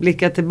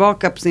blickar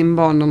tillbaka på sin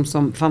barndom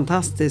som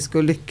fantastisk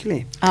och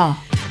lycklig. Ja.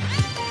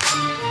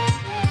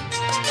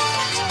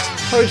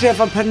 Har du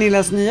träffat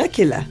Pernillas nya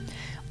kille?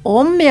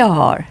 Om jag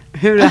har.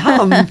 Hur är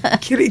han?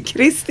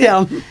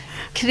 Christian?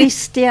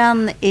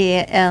 Christian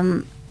är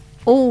en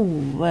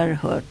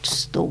oerhört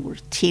stor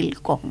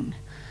tillgång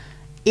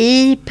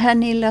i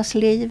Pernillas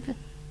liv,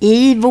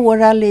 i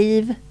våra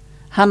liv.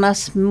 Han har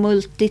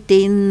smultit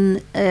in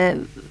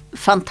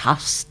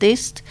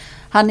fantastiskt.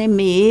 Han är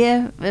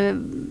med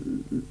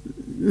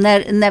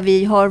när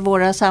vi har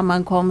våra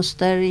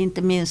sammankomster,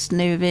 inte minst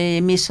nu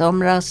i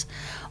midsomras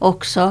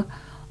också.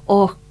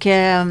 Och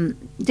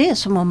det är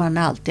som om han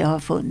alltid har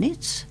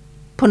funnits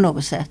på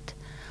något sätt.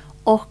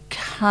 Och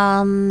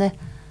han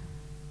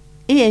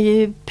är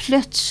ju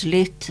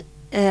plötsligt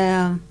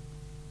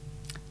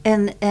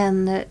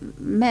en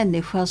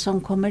människa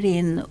som kommer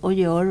in och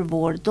gör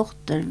vår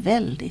dotter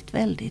väldigt,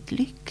 väldigt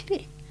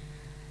lycklig.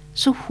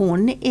 Så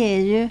hon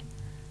är,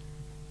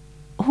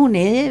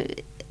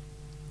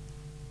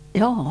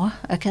 ja,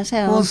 jag kan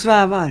säga. Hon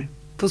svävar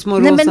på små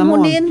nej, rosa men hon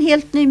moln. är en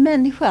helt ny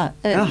människa.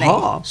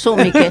 Jaha.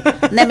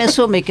 Nej,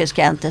 så mycket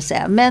ska jag inte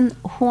säga. Men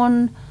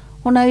hon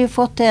har ju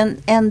fått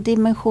en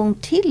dimension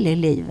till i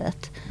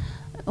livet.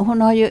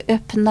 Hon har ju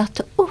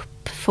öppnat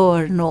upp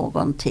för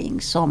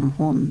någonting som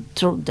hon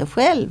trodde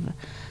själv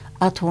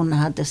att hon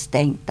hade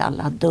stängt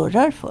alla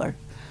dörrar för.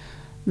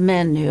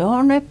 Men nu har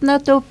hon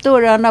öppnat upp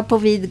dörrarna på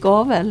vid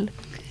gavel.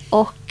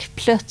 Och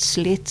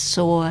plötsligt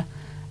så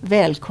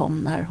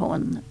välkomnar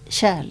hon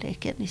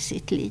kärleken i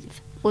sitt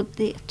liv. Och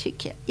det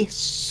tycker jag är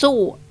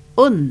så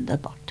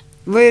underbart.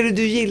 Vad är det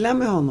du gillar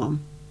med honom?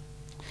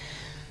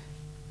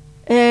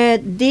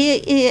 Det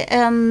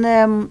är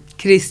en...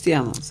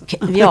 Christian alltså.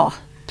 Ja,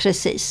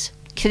 precis.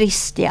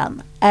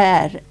 Christian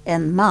är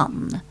en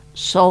man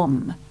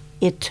som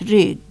är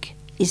trygg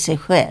i sig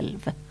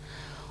själv.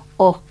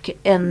 Och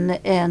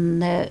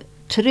en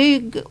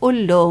trygg och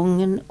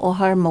lugn och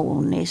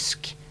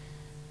harmonisk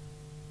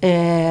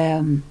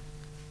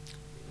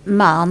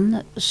man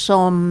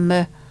som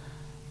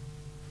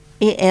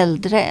är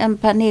äldre än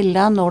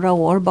Pernilla, några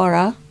år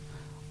bara.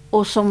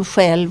 Och som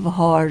själv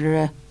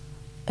har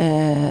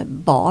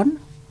barn.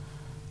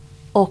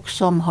 Och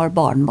som har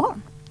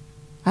barnbarn.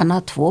 Han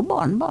har 2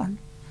 barnbarn.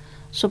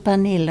 Så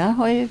Pernilla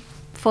har ju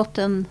fått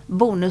en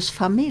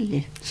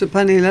bonusfamilj. Så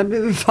Pernilla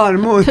blev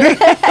farmor.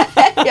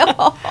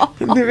 Ja.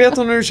 Nu vet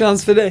hon hur det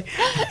känns för dig.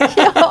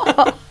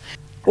 Ja.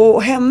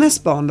 Och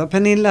hennes barn då,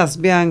 Pernillas,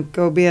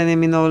 Bianca och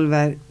Benjamin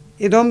Oliver,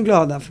 är de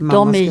glada för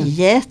mamma? De är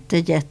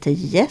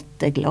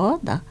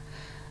jätteglada.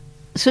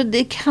 Så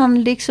det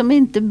kan liksom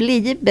inte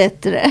bli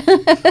bättre.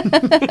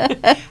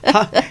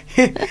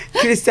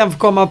 Christian får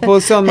komma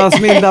på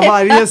söndagsmiddag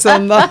varje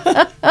söndag.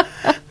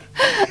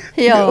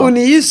 Ja. Och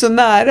ni är ju så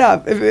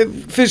nära.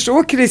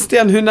 Förstår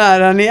Christian hur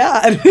nära ni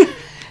är?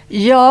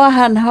 Ja,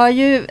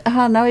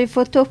 han har ju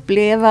fått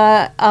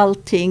uppleva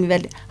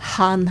allting.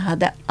 Han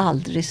hade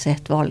aldrig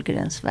sett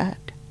Wahlgrens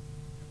värld.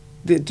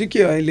 Det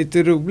tycker jag är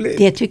lite roligt.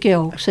 Det tycker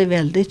jag också är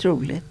väldigt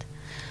roligt.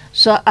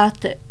 Så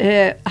att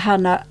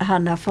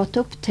han har fått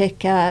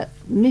upptäcka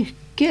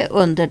mycket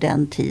under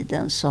den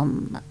tiden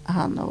som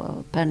han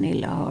och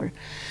Pernilla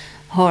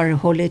har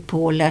hållit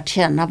på och lärt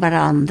känna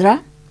varandra.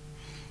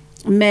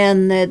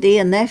 Men det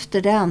ena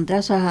efter det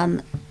andra så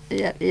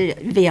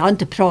vi har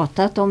inte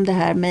pratat om det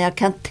här, men jag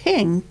kan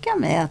tänka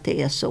mig att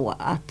det är så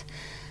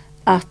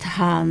att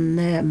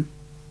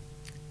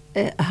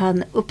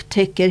han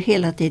upptäcker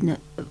hela tiden,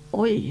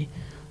 oj.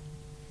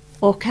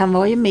 Och han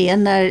var ju med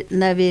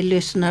när vi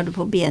lyssnade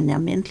på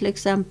Benjamin till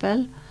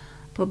exempel,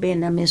 på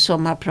Benjamins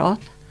sommarprat.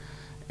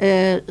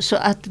 Så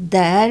att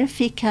där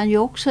fick han ju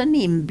också en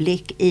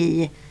inblick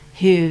i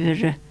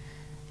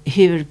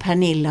hur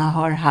Pernilla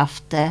har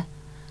haft det.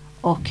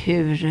 Och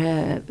hur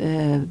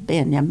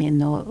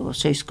Benjamin och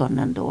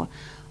syskonen då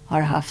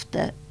har haft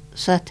det.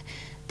 Så att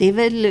det är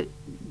väl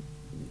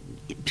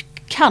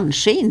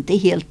kanske inte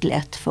helt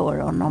lätt för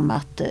honom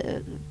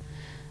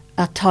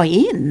att ta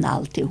in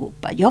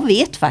alltihopa. Jag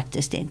vet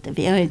faktiskt inte.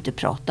 Vi har ju inte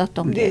pratat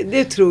om det.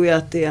 Det tror jag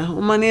att det är.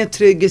 Om man är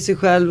trygg i sig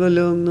själv och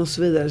lugn och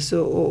så vidare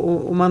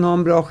och man har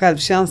en bra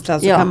självkänsla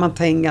så kan man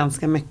ta in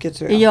ganska mycket,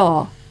 tror jag.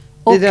 Ja.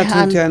 Och det där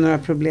tror inte jag är några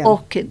problem.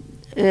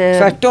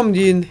 Tvärtom, det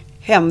är ju en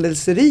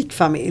händelserik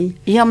familj.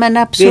 Ja, men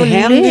absolut. Det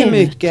händer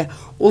mycket.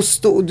 Och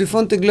du får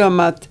inte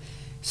glömma att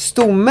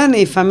stommen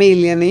i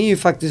familjen är ju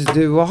faktiskt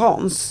du och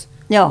Hans.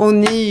 Ja. Och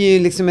ni är ju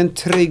liksom en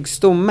trygg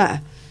stomme.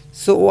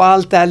 Så, och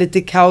allt det här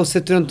lite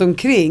kaoset runt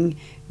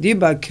omkring, det är ju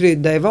bara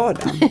krydda i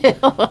vardagen.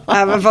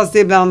 Även fast det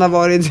ibland har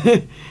varit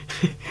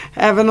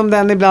även om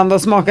den ibland har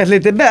smakat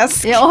lite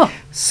bäst. Ja.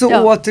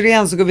 Så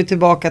återigen så går vi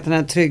tillbaka till den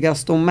här trygga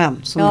stommen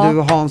som du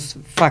och Hans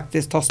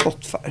faktiskt har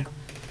stått för.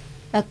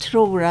 Jag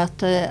tror att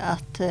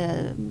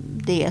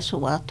det är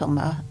så att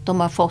de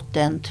har fått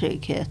den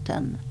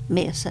tryggheten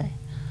med sig.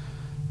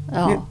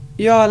 Ja.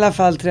 Jag har i alla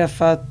fall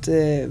träffat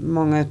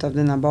många av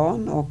dina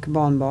barn och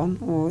barnbarn.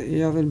 Och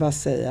jag vill bara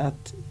säga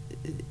att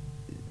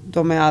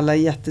de är alla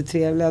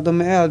jättetrevliga.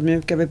 De är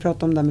ödmjuka. Vi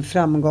pratar om det med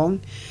framgång.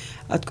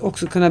 Att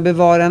också kunna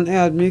bevara en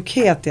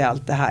ödmjukhet i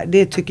allt det här.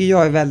 Det tycker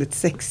jag är väldigt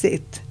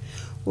sexigt.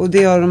 Och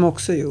det har de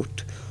också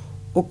gjort.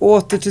 Och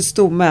åter till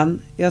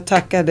stommen. Jag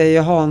tackar dig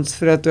och Hans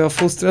för att du har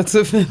fostrat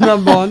så fina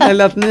barn.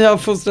 Eller att ni har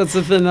fostrat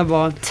så fina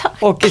barn. Tack.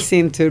 Och i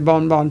sin tur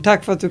barnbarn.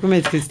 Tack för att du kom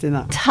hit,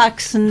 Kristina.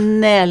 Tack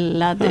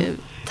snälla du.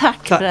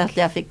 Tack för att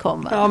jag fick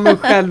komma. Ja, men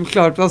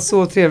självklart. Det var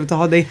så trevligt att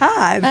ha dig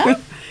här.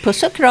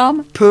 Puss och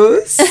kram.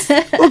 Puss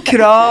och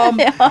kram.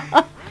 Ja.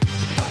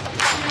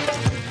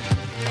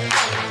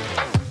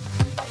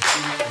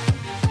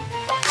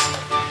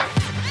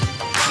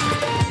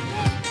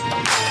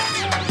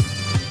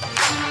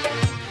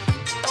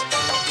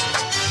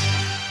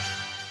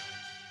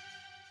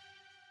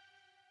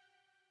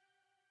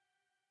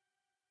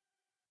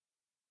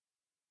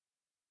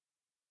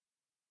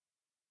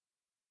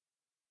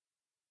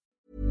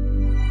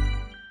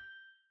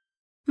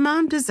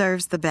 Mom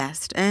deserves the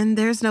best, and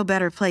there's no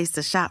better place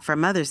to shop for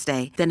Mother's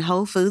Day than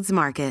Whole Foods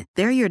Market.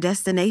 They're your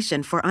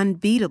destination for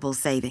unbeatable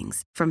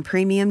savings, from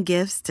premium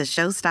gifts to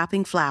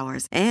show-stopping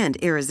flowers and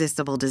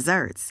irresistible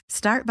desserts.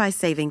 Start by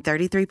saving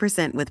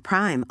 33% with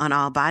Prime on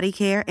all body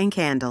care and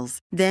candles.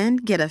 Then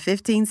get a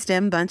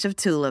 15-stem bunch of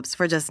tulips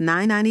for just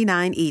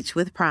 $9.99 each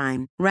with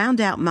Prime.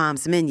 Round out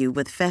Mom's menu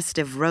with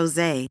festive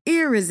rosé,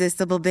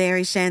 irresistible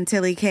berry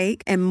chantilly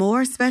cake, and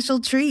more special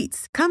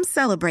treats. Come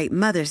celebrate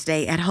Mother's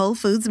Day at Whole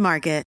Foods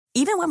Market.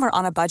 Even when we're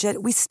on a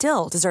budget, we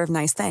still deserve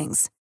nice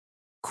things.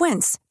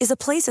 Quince is a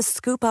place to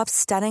scoop up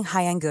stunning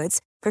high-end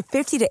goods for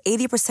 50 to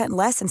 80%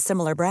 less than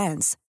similar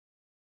brands.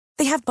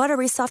 They have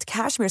buttery soft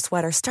cashmere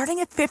sweaters starting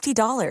at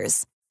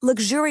 $50,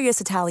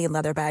 luxurious Italian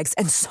leather bags,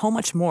 and so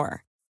much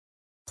more.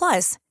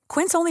 Plus,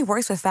 Quince only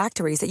works with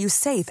factories that use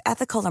safe,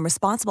 ethical, and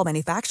responsible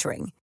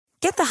manufacturing.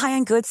 Get the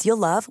high-end goods you'll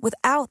love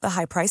without the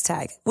high price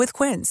tag with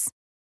Quince.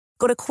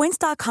 Go to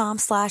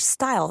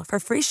quince.com/style for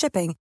free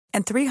shipping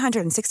and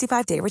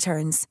 365-day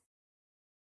returns.